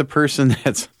 go with the person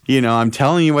that's, I'm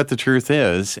telling you what the truth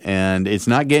is, and it's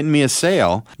not getting me a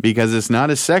sale because it's not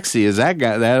as sexy as that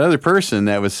guy, that other person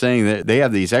that was saying that they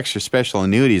have these extra special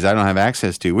annuities I don't have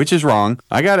access to, which is wrong.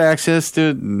 I got access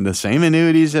to the same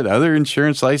annuities that other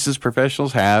insurance licensed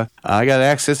professionals have. I got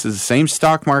access to the same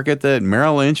stock market that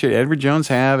Merrill Lynch and Edward Jones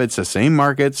have. It's the same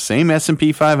market, same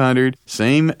S&P 500,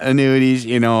 same annuities.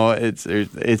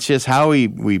 It's just how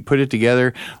we put it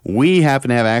together. We happen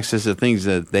to have access to things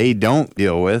that they don't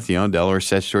deal with. Delaware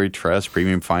Statutory Trust,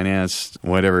 premium finance,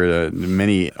 whatever,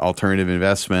 many alternative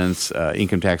investments,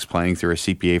 income tax planning through a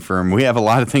CPA firm. We have a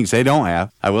lot of things they don't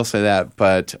have. I will say that.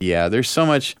 But yeah, there's so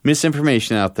much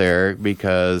misinformation out there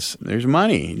because there's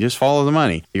money. You just follow the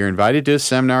money. You're invited to a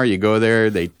seminar. You go there.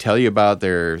 They tell you about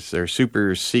their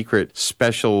super secret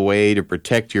special way to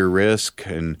protect your risk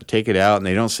and take it out. And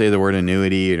they don't say the word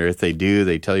annuity. Or if they do,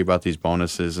 they tell you about these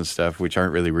bonuses and stuff, which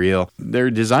aren't really real.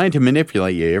 They're designed to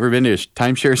manipulate you. Ever been to a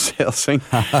timeshare sales thing?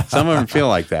 Some of them feel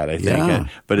like that, I think. Yeah.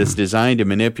 But it's designed to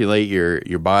manipulate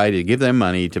your buy, to give them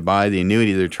money to buy the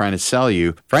annuity they're trying to sell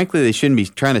you. Frankly, they shouldn't be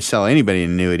trying to sell anybody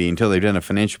an annuity until they've done a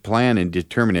financial plan and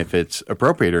determine if it's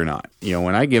appropriate or not.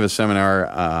 When I give a seminar,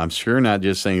 I'm sure not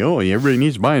just saying, everybody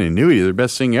needs to buy an annuity. They're the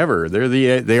best thing ever.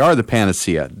 They are the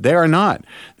panacea. They are not.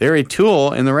 They're a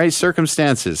tool in the right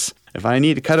circumstances. If I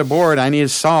need to cut a board, I need a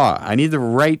saw. I need the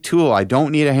right tool. I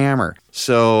don't need a hammer.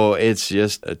 So it's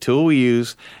just a tool we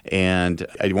use, and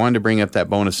I wanted to bring up that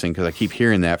bonus thing because I keep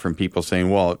hearing that from people saying,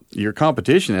 well, your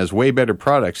competition has way better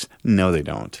products. No, they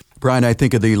don't. Brian, I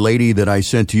think of the lady that I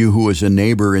sent to you who was a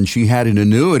neighbor, and she had an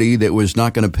annuity that was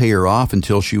not going to pay her off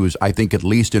until she was, I think, at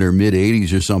least in her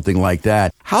mid-80s or something like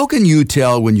that. How can you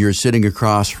tell when you're sitting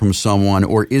across from someone,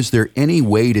 or is there any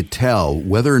way to tell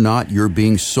whether or not you're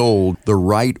being sold the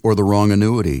right or the wrong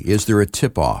annuity? Is there a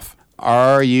tip-off?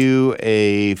 Are you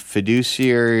a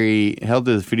fiduciary, held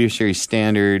to the fiduciary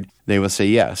standard? They will say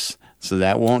yes. So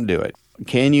that won't do it.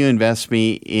 Can you invest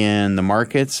me in the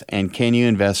markets, and can you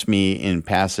invest me in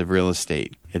passive real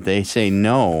estate? If they say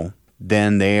no,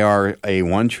 then they are a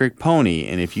one-trick pony.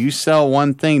 And if you sell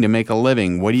one thing to make a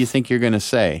living, what do you think you're going to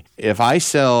say? If I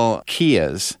sell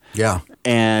Kias,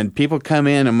 and people come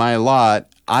in my lot,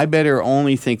 I better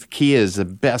only think the Kia is the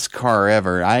best car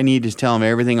ever. I need to tell them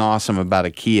everything awesome about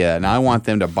a Kia, and I want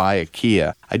them to buy a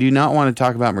Kia. I do not want to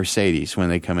talk about Mercedes when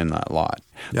they come in that lot.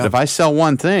 But if I sell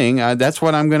one thing, that's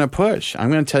what I'm going to push.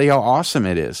 I'm going to tell you how awesome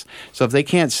it is. So if they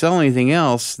can't sell anything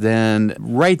else, then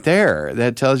right there,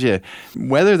 that tells you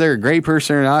whether they're a great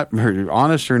person or not, or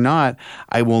honest or not,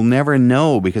 I will never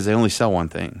know because they only sell one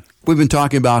thing. We've been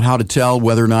talking about how to tell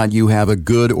whether or not you have a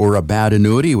good or a bad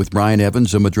annuity with Brian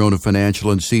Evans of Madrona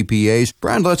Financial and CPAs.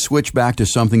 Brian, let's switch back to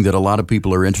something that a lot of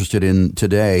people are interested in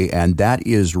today, and that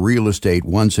is real estate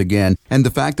once again. And the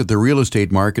fact that the real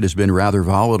estate market has been rather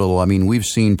volatile. I mean, we've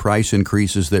seen price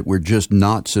increases that were just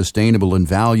not sustainable in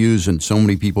values and so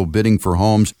many people bidding for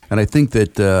homes. And I think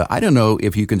that, I don't know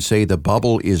if you can say the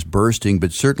bubble is bursting,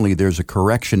 but certainly there's a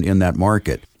correction in that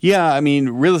market. Yeah, I mean,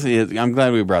 real estate, I'm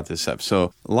glad we brought this up.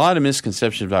 So a lot of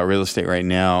misconceptions about real estate right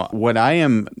now. What I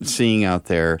am seeing out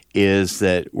there is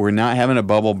that we're not having a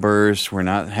bubble burst. We're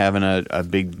not having a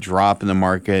big drop in the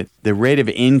market. The rate of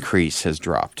increase has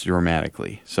dropped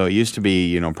dramatically. So it used to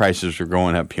be, prices were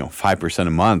going up, 5% a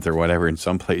month or whatever in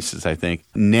some places, I think.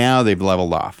 Now they've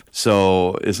leveled off.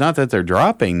 So it's not that they're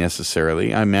dropping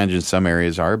necessarily. I imagine some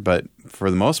areas are, but for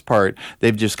the most part,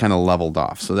 they've just kind of leveled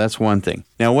off. So that's one thing.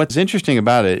 Now, what's interesting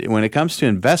about it, when it comes to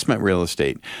investment real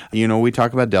estate, we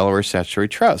talk about Delaware Statutory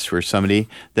Trust, where somebody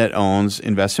that owns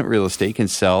investment real estate can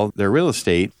sell their real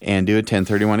estate and do a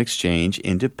 1031 exchange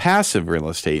into passive real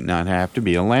estate, not have to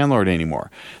be a landlord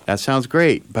anymore. That sounds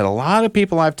great. But a lot of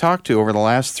people I've talked to over the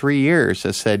last 3 years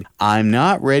have said, I'm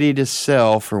not ready to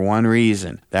sell for one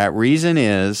reason. That reason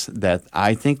is that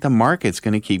I think the market's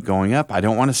going to keep going up. I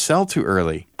don't want to sell too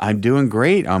early. I'm doing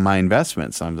great on my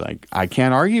investments. I'm like, I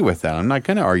can't argue with that. I'm not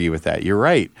going to argue with that. You're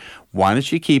right. Why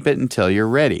don't you keep it until you're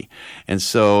ready? And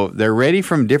so they're ready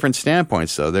from different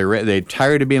standpoints, though. They're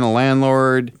tired of being a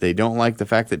landlord. They don't like the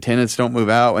fact that tenants don't move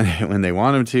out when they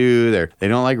want them to. They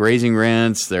don't like raising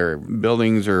rents. Their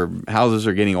buildings or houses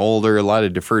are getting older, a lot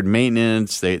of deferred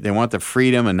maintenance. They want the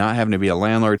freedom and not having to be a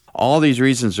landlord. All these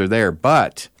reasons are there,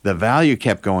 but the value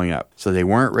kept going up, so they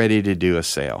weren't ready to do a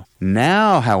sale.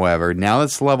 Now, however, now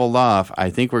it's leveled off, I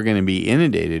think we're going to be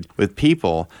inundated with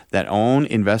people that own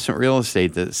investment real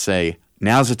estate that say,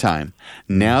 now's the time.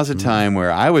 Now's the time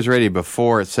where I was ready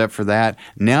before, except for that.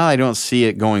 Now I don't see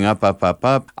it going up, up, up,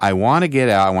 up. I want to get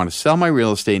out. I want to sell my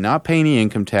real estate, not pay any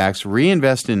income tax,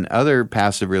 reinvest in other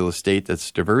passive real estate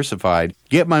that's diversified,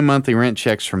 get my monthly rent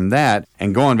checks from that,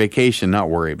 and go on vacation,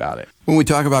 not worry about it. When we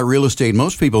talk about real estate,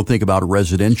 most people think about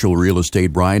residential real estate,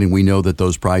 Brian, and we know that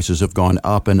those prices have gone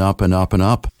up and up and up and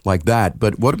up like that.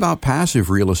 But what about passive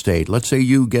real estate? Let's say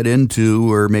you get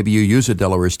into, or maybe you use a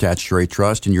Delaware Statutory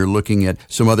Trust and you're looking at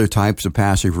some other types of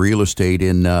passive real estate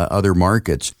in other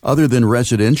markets. Other than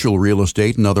residential real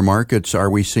estate in other markets, are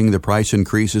we seeing the price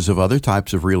increases of other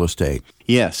types of real estate?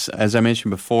 Yes. As I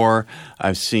mentioned before,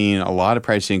 I've seen a lot of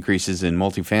price increases in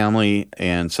multifamily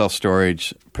and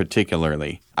self-storage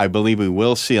particularly. I believe we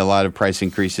will see a lot of price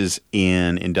increases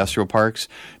in industrial parks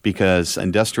because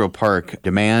industrial park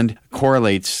demand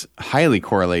highly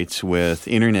correlates with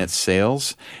internet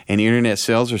sales. And internet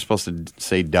sales are supposed to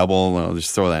say double. I'll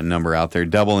just throw that number out there.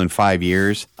 Double in 5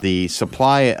 years. The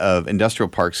supply of industrial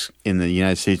parks in the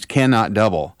United States cannot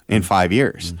double in 5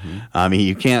 years. I mean,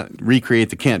 you can't recreate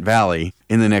the Kent Valley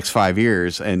in the next 5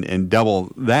 years and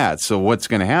double that. So what's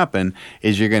going to happen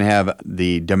is you're going to have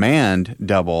the demand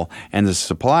double and the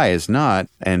supply is not.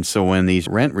 And so when these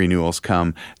rent renewals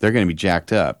come, they're going to be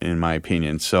jacked up, in my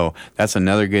opinion. So that's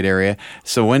another good area.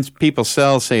 So when people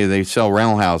say they sell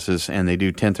rental houses and they do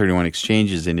 1031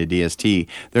 exchanges into DST,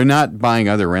 they're not buying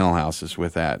other rental houses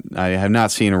with that. I have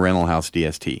not seen a rental house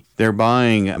DST. They're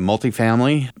buying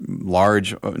multifamily,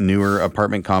 large, newer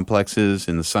apartment complexes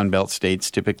in the Sunbelt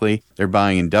states typically. They're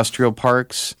buying industrial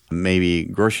parks, maybe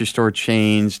grocery store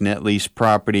chains, net lease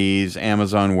properties,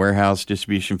 Amazon warehouse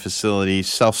distribution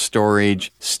facilities,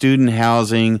 self-storage, student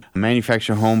housing,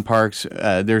 manufactured home parks.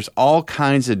 There's all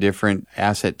kinds of different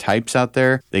asset types out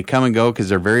there. They come and go because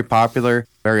they're very popular.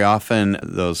 Very often,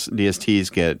 those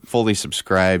DSTs get fully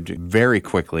subscribed very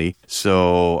quickly.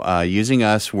 So using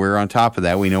us, we're on top of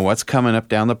that. We know what's coming up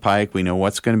down the pike. We know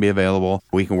what's going to be available.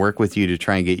 We can work with you to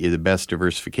try and get you the best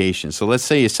diversification. So let's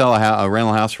say you sell a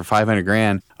rental house for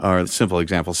 $500,000. or a simple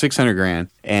example, $600,000,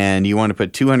 and you want to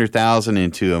put $200,000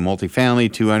 into a multifamily,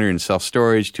 $200,000 in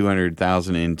self-storage,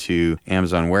 $200,000 into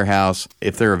Amazon warehouse.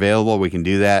 If they're available, we can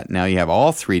do that. Now you have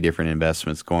all three different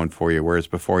investments going for you, whereas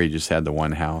before you just had the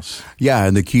one house. Yeah,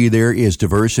 and the key there is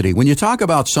diversity. When you talk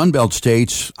about Sunbelt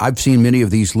states, I've seen many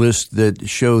of these lists that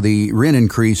show the rent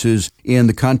increases in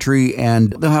the country,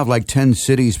 and they'll have like 10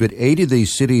 cities, but 8 of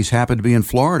these cities happen to be in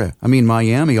Florida. I mean,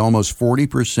 Miami, almost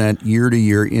 40%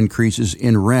 year-to-year increases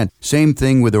in rent. Same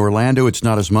thing with Orlando. It's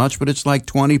not as much, but it's like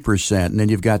 20%. And then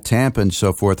you've got Tampa and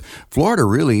so forth. Florida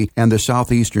really, and the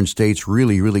southeastern states,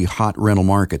 really, really hot rental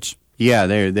markets. Yeah,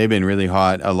 they've been really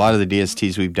hot. A lot of the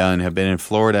DSTs we've done have been in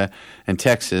Florida and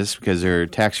Texas because they're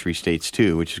tax-free states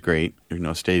too, which is great. There's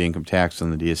no state income tax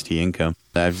on the DST income.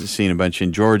 I've seen a bunch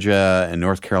in Georgia and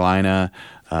North Carolina,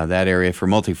 that area for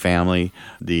multifamily.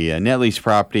 The net lease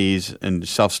properties and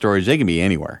self-storage, they can be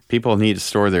anywhere. People need to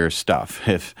store their stuff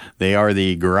if they are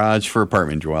the garage for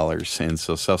apartment dwellers. And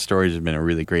so self-storage has been a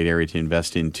really great area to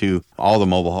invest in too. All the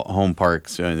mobile home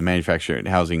parks, the manufactured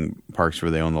housing parks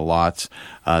where they own the lots,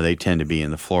 they tend to be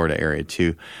in the Florida area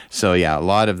too. So yeah, a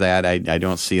lot of that. I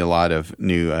don't see a lot of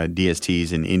new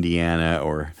DSTs in Indiana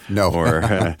or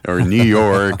New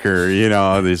York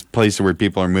or these places where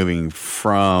people are moving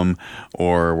from,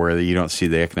 or where you don't see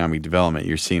the economic development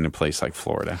you're seeing in a place like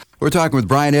Florida. We're talking with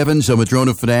Brian Evans of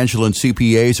Madrona Financial and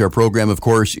CPAs. Our program, of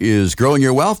course, is Growing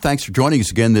Your Wealth. Thanks for joining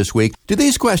us again this week. Do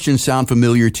these questions sound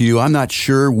familiar to you? I'm not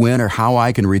sure when or how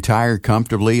I can retire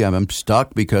comfortably. I'm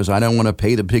stuck because I don't want to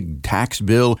pay the big tax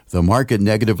bill. The market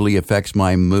negatively affects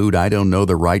my mood. I don't know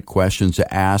the right questions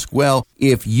to ask. Well,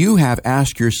 if you have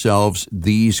asked yourselves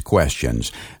these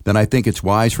questions, then I think it's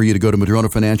wise for you to go to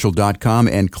MadronaFinancial.com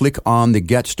and click on the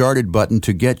Get Started button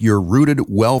to get your Rooted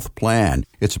Wealth Plan.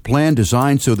 It's a plan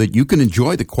designed so that you can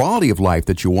enjoy the quality of life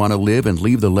that you want to live and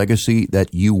leave the legacy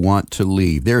that you want to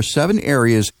leave. There are 7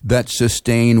 areas that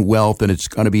sustain wealth, and it's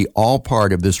going to be all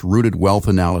part of this Rooted Wealth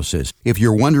analysis. If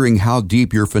you're wondering how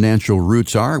deep your financial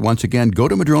roots are, once again, go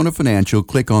to Madrona Financial,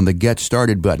 click on the Get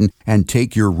Started button, and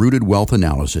take your Rooted Wealth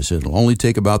analysis. It'll only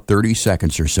take about 30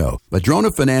 seconds or so.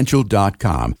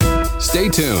 MadronaFinancial.com. Stay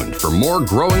tuned for more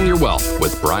Growing Your Wealth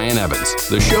with Brian Evans,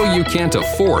 the show you can't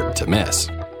afford to miss.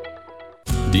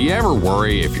 Do you ever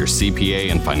worry if your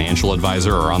CPA and financial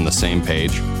advisor are on the same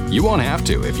page? You won't have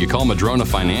to if you call Madrona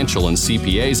Financial and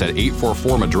CPAs at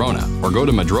 844-MADRONA or go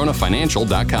to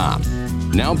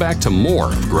MadronaFinancial.com. Now back to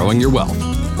more of Growing Your Wealth.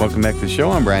 Welcome back to the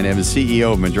show. I'm Brian Evans,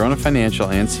 CEO of Madrona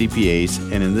Financial and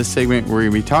CPAs, and in this segment we're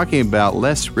going to be talking about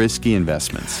less risky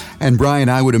investments. And Brian,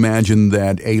 I would imagine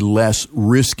that a less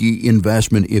risky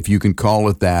investment, if you can call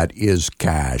it that, is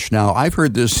cash. Now, I've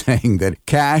heard this saying that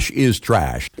cash is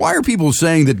trash. Why are people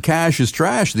saying that cash is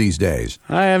trash these days?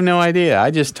 I have no idea. I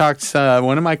just talked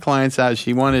one of my clients out.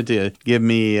 She wanted to give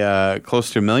me close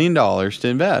to $1 million to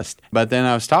invest. But then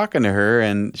I was talking to her,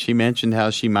 and she mentioned how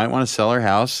she might want to sell her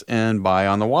house and buy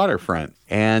on the waterfront.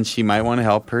 And she might want to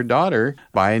help her daughter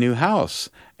buy a new house.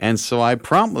 And so I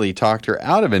promptly talked her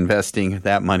out of investing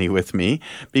that money with me,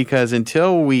 because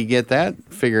until we get that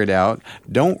figured out,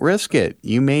 don't risk it.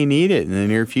 You may need it in the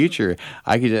near future.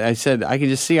 I said, I can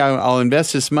just see I'll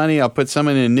invest this money. I'll put some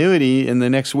in an annuity. In the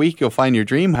next week, you'll find your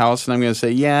dream house. And I'm going to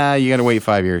say, yeah, you got to wait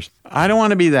 5 years. I don't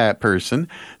want to be that person.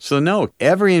 So no,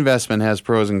 every investment has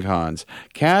pros and cons.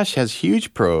 Cash has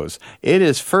huge pros. It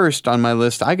is first on my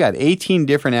list. I got 18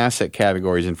 different asset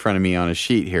categories in front of me on a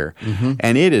sheet here. Mm-hmm.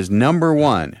 And it is number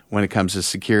 1 when it comes to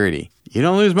security. You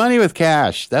don't lose money with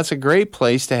cash. That's a great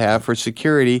place to have for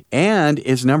security, and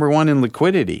it's number 1 in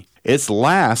liquidity. It's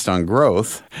last on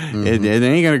growth. Mm-hmm. It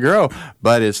ain't going to grow,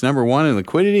 but it's number 1 in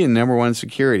liquidity and number 1 in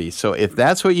security. So if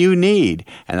that's what you need,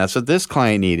 and that's what this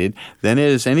client needed, then it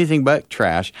is anything but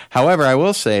trash. However, I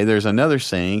will say there's another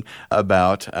saying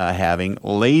about having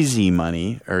lazy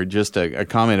money, or just a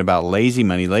comment about lazy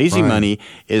money. Lazy money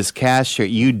is cash that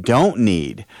you don't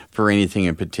need for anything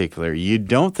in particular. You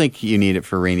don't think you need it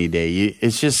for a rainy day.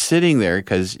 It's just sitting there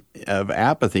because of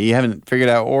apathy. You haven't figured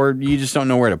out, or you just don't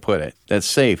know where to put it. That's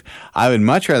safe. I would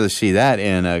much rather see that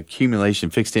in an accumulation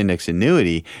fixed index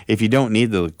annuity if you don't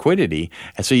need the liquidity.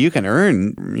 And so you can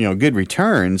earn, good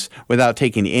returns without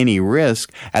taking any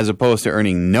risk, as opposed to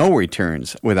earning no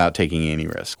returns without taking any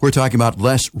risk. We're talking about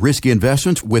less risky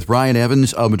investments with Brian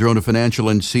Evans of Madrona Financial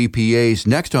and CPAs.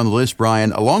 Next on the list,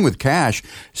 Brian, along with cash,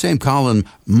 same column,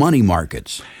 money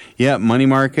markets. Yeah, money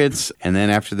markets. And then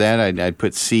after that, I'd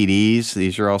put CDs.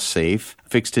 These are all safe.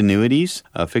 fixed annuities.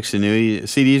 Fixed annuity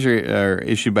CDs are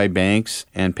issued by banks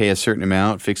and pay a certain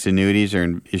amount. Fixed annuities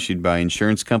are issued by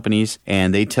insurance companies,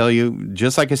 and they tell you,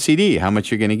 just like a CD, how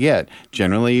much you're going to get.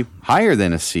 Generally higher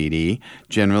than a CD,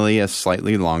 generally a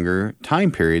slightly longer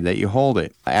time period that you hold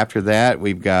it. After that,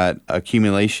 we've got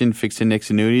accumulation fixed index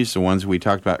annuities, the ones we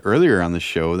talked about earlier on the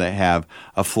show that have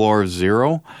a floor of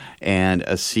 0 and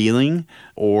a ceiling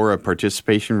or a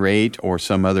participation rate or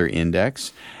some other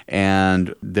index.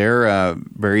 And they're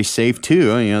very safe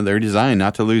too. You know, they're designed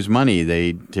not to lose money.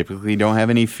 They typically don't have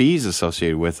any fees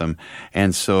associated with them.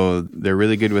 And so they're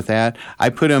really good with that. I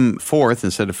put them fourth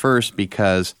instead of first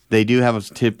because they do have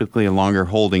typically a longer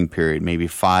holding period, maybe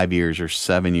 5 years or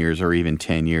 7 years or even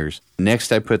 10 years.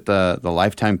 Next, I put the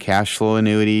lifetime cash flow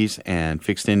annuities and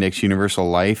fixed index universal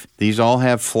life. These all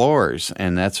have floors,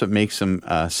 and that's what makes them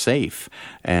safe.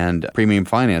 And premium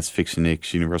finance fixed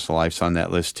index universal life's on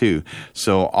that list too.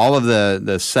 So all of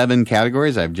the 7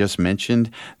 categories I've just mentioned,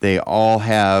 they all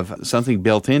have something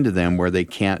built into them where they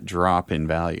can't drop in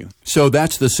value. So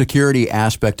that's the security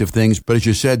aspect of things. But as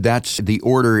you said, that's the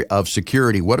order of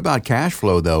security. What about cash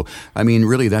flow, though? I mean,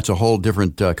 really, that's a whole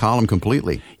different column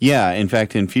completely. Yeah. In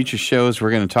fact, in future shows,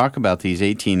 we're going to talk about these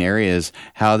 18 areas,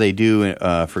 how they do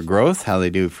for growth, how they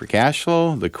do for cash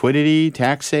flow, liquidity,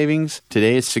 tax savings.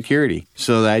 Today, it's security.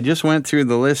 So I just went through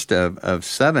the list of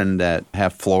 7 that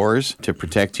have floors to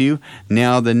protect you.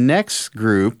 Now, the next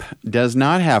group does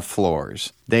not have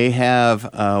floors. They have,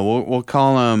 we'll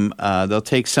call them, they'll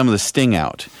take some of the sting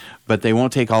out, but they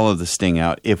won't take all of the sting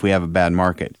out if we have a bad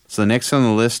market. So next on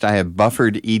the list, I have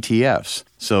buffered ETFs.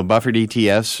 So buffered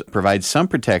ETFs provide some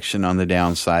protection on the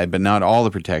downside, but not all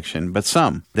the protection, but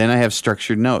some. Then I have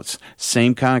structured notes.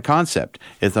 Same kind of concept.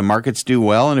 If the markets do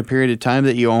well in a period of time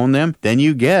that you own them, then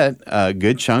you get a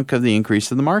good chunk of the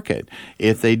increase of the market.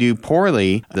 If they do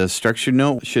poorly, the structured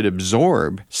note should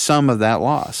absorb some of that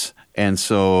loss. And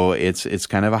so it's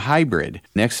kind of a hybrid.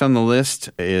 Next on the list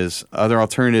is other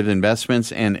alternative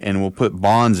investments, and we'll put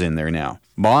bonds in there now.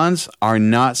 Bonds are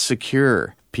not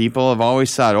secure. People have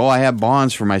always thought, I have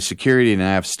bonds for my security and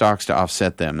I have stocks to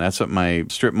offset them. That's what my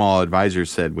strip mall advisor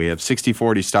said. We have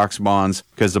 60-40 stocks bonds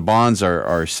because the bonds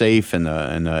are safe and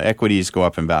the equities go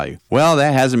up in value. Well,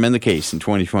 that hasn't been the case in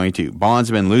 2022. Bonds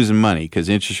have been losing money because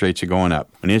interest rates are going up.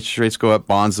 When interest rates go up,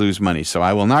 bonds lose money. So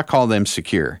I will not call them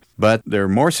secure, but they're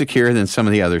more secure than some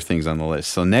of the other things on the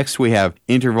list. So next we have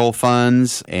interval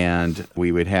funds, and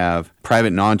we would have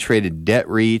private non-traded debt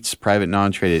REITs, private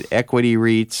non-traded equity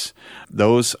REITs.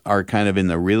 Those are kind of in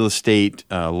the real estate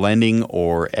lending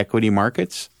or equity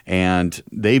markets. And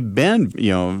they've been,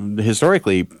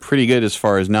 historically pretty good as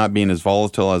far as not being as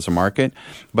volatile as a market,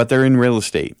 but they're in real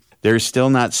estate. They're still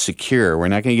not secure. We're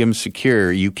not going to give them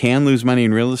secure. You can lose money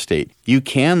in real estate. You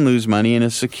can lose money in a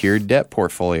secured debt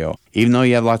portfolio, even though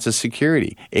you have lots of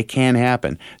security. It can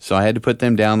happen. So I had to put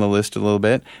them down the list a little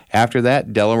bit. After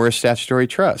that, Delaware Statutory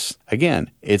Trust. Again,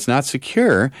 it's not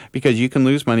secure because you can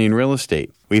lose money in real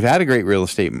estate. We've had a great real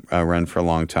estate run for a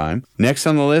long time. Next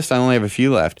on the list, I only have a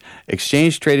few left.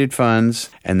 Exchange-traded funds,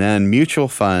 and then mutual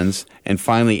funds, and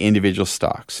finally individual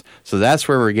stocks. So that's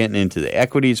where we're getting into the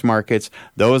equities markets.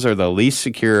 Those are the least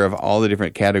secure of all the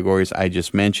different categories I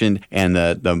just mentioned, and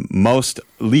the most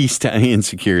least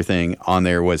insecure thing on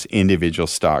there was individual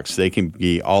stocks. They can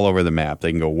be all over the map.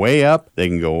 They can go way up. They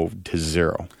can go to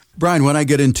 0. Brian, when I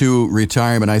get into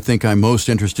retirement, I think I'm most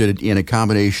interested in a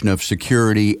combination of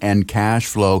security and cash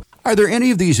flow. Are there any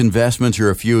of these investments or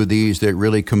a few of these that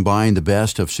really combine the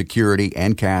best of security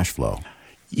and cash flow?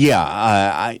 Yeah,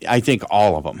 I think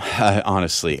all of them,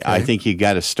 honestly. Okay. I think you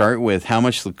got to start with how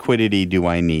much liquidity do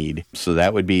I need? So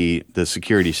that would be the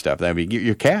security stuff. That would be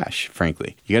your cash,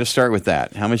 frankly. You got to start with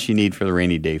that. How much you need for the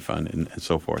rainy day fund and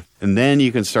so forth. And then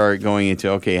you can start going into,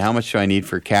 okay, how much do I need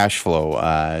for cash flow?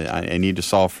 I need to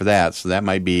solve for that. So that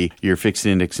might be your fixed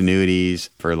index annuities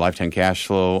for lifetime cash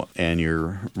flow and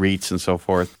your REITs and so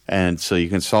forth. And so you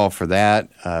can solve for that.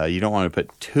 You don't want to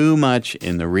put too much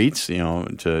in the REITs,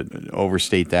 to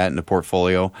overstate that in the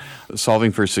portfolio.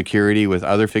 Solving for security with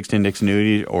other fixed index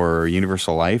annuities or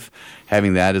universal life,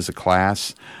 having that as a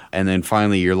class. And then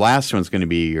finally, your last one's going to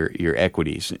be your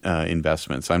equities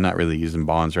investments. I'm not really using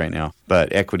bonds right now,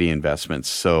 but equity investments.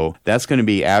 So that's going to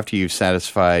be after you've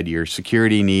satisfied your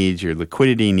security needs, your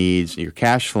liquidity needs, your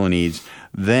cash flow needs.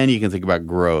 Then you can think about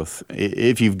growth.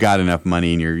 If you've got enough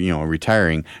money and you're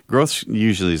retiring, growth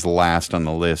usually is last on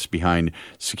the list behind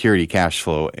security, cash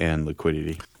flow, and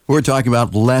liquidity. We're talking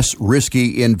about less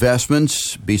risky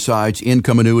investments besides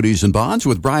income annuities and bonds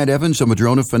with Brian Evans of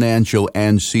Madrona Financial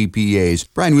and CPAs.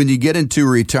 Brian, when you get into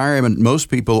retirement, most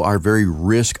people are very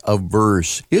risk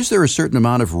averse. Is there a certain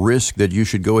amount of risk that you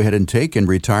should go ahead and take in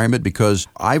retirement? Because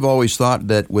I've always thought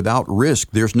that without risk,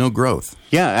 there's no growth.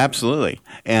 Yeah, absolutely.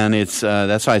 And it's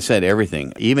that's why I said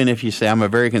everything. Even if you say I'm a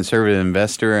very conservative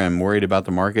investor, I'm worried about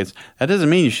the markets, that doesn't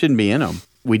mean you shouldn't be in them.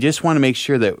 We just want to make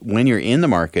sure that when you're in the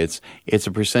markets, it's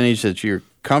a percentage that you're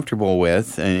comfortable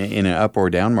with in an up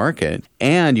or down market,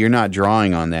 and you're not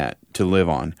drawing on that to live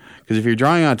on. Because if you're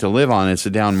drawing on to live on, it's a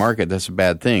down market, that's a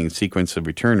bad thing. Sequence of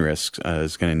return risks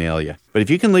is going to nail you. But if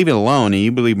you can leave it alone and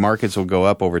you believe markets will go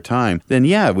up over time, then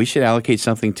yeah, we should allocate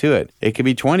something to it. It could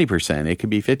be 20%, it could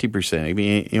be 50%, it could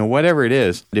be whatever it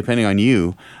is, depending on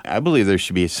you. I believe there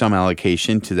should be some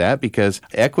allocation to that because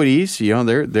equities,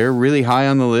 they're really high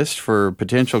on the list for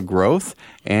potential growth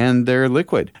and they're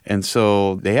liquid. And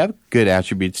so they have good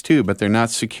attributes too, but they're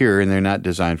not secure and they're not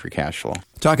designed for cash flow.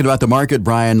 Talking about the market,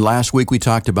 Brian, last week we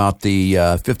talked about the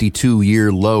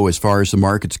 52-year low as far as the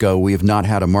markets go. We have not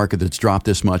had a market that's dropped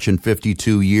this much in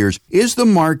 52 years. Is the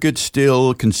market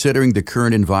still, considering the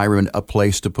current environment, a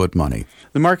place to put money?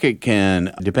 The market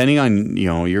can, depending on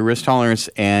your risk tolerance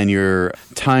and your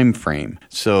time frame.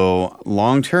 So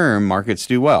long-term, markets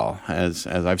do well. As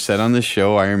I've said on this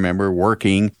show, I remember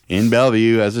working in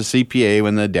Bellevue as a CPA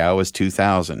when the Dow was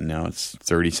 2,000. Now it's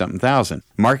 30-something thousand.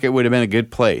 Market would have been a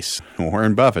good place.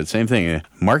 Warren Buffett, same thing.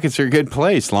 Markets are a good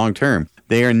place long-term.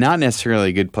 They are not necessarily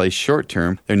a good place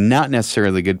short-term. They're not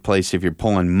necessarily a good place if you're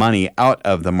pulling money out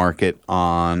of the market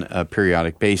on a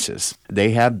periodic basis.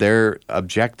 They have their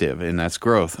objective, and that's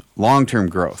growth, long-term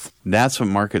growth. That's what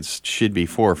markets should be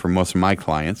for most of my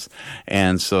clients.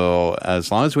 And so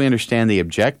as long as we understand the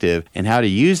objective and how to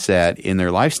use that in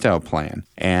their lifestyle plan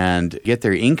and get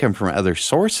their income from other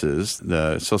sources,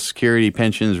 the Social Security,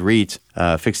 pensions, REITs,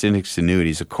 fixed index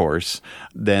annuities, of course,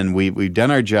 then we've done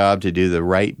our job to do the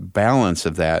right balance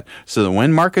of that so that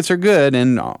when markets are good,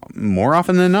 and more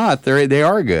often than not, they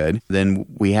are good, then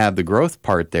we have the growth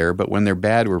part there. But when they're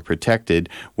bad, we're protected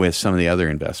with some of the other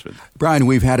investments. Brian,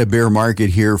 we've had a bear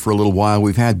market here for a little while.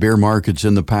 We've had bear markets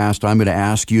in the past. I'm going to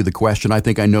ask you the question. I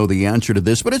think I know the answer to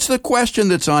this, but it's the question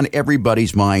that's on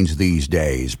everybody's minds these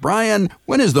days. Brian,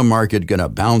 when is the market going to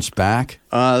bounce back?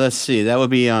 Let's see. That would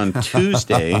be on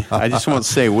Tuesday. I just won't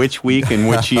say which week and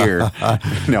which year.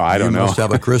 No, I don't know. You must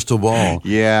have a crystal ball.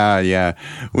 Yeah.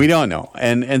 We don't know.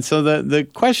 And so the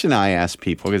question I ask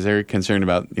people, because they're concerned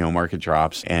about market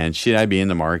drops and should I be in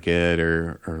the market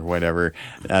or whatever,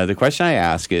 the question I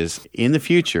ask is, in the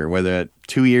future, whether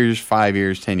 2 years, 5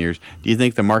 years, 10 years, do you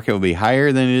think the market will be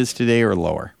higher than it is today or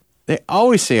lower? They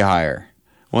always say higher.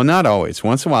 Well, not always.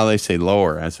 Once in a while, they say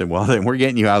lower. I said, well, then we're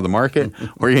getting you out of the market.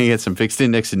 We're going to get some fixed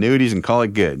index annuities and call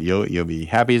it good. You'll be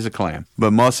happy as a clam.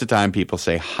 But most of the time, people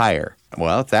say higher.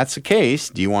 Well, if that's the case,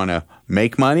 do you want to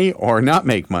make money or not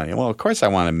make money? Well, of course I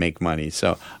want to make money.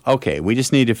 So, okay, we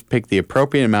just need to pick the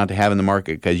appropriate amount to have in the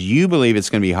market because you believe it's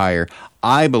going to be higher.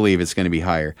 I believe it's going to be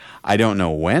higher. I don't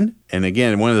know when. And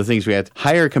again, one of the things we had,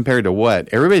 higher compared to what?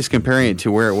 Everybody's comparing it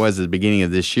to where it was at the beginning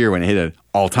of this year when it hit an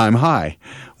all-time high.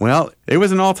 Well, it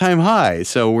was an all-time high.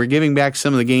 So we're giving back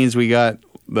some of the gains we got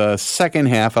the second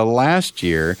half of last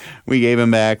year. We gave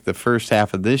them back the first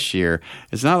half of this year.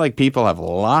 It's not like people have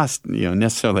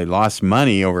necessarily lost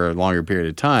money over a longer period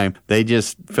of time. They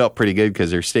just felt pretty good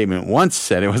because their statement once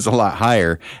said it was a lot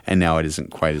higher, and now it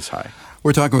isn't quite as high.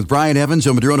 We're talking with Brian Evans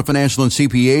of Madrona Financial and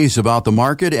CPAs about the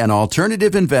market and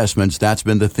alternative investments. That's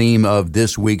been the theme of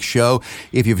this week's show.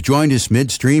 If you've joined us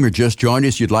midstream or just joined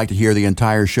us, you'd like to hear the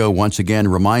entire show. Once again,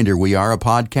 reminder, we are a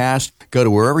podcast. Go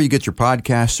to wherever you get your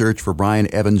podcast, search for Brian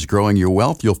Evans Growing Your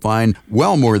Wealth. You'll find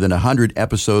well more than 100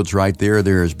 episodes right there.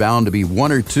 There is bound to be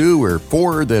 1 or 2 or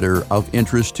 4 that are of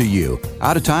interest to you.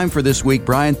 Out of time for this week,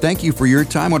 Brian. Thank you for your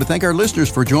time. I want to thank our listeners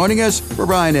for joining us. For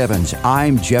Brian Evans,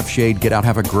 I'm Jeff Shade. Get out.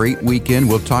 Have a great weekend.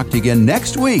 We'll talk to you again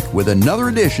next week with another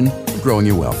edition of Growing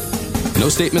Your Wealth. No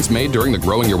statements made during the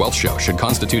Growing Your Wealth show should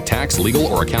constitute tax, legal,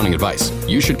 or accounting advice.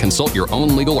 You should consult your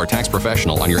own legal or tax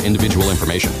professional on your individual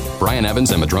information. Brian Evans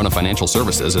and Madrona Financial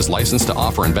Services is licensed to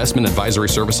offer investment advisory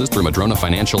services through Madrona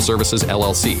Financial Services,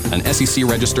 LLC, an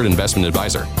SEC-registered investment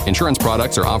advisor. Insurance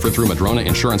products are offered through Madrona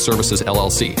Insurance Services,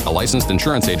 LLC, a licensed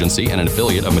insurance agency and an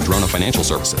affiliate of Madrona Financial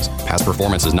Services. Past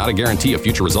performance is not a guarantee of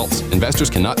future results. Investors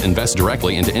cannot invest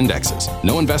directly into indexes.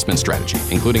 No investment strategy,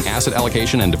 including asset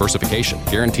allocation and diversification,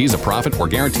 guarantees a profit or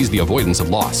guarantees the avoidance of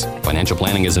loss. Financial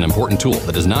planning is an important tool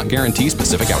that does not guarantee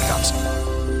specific outcomes.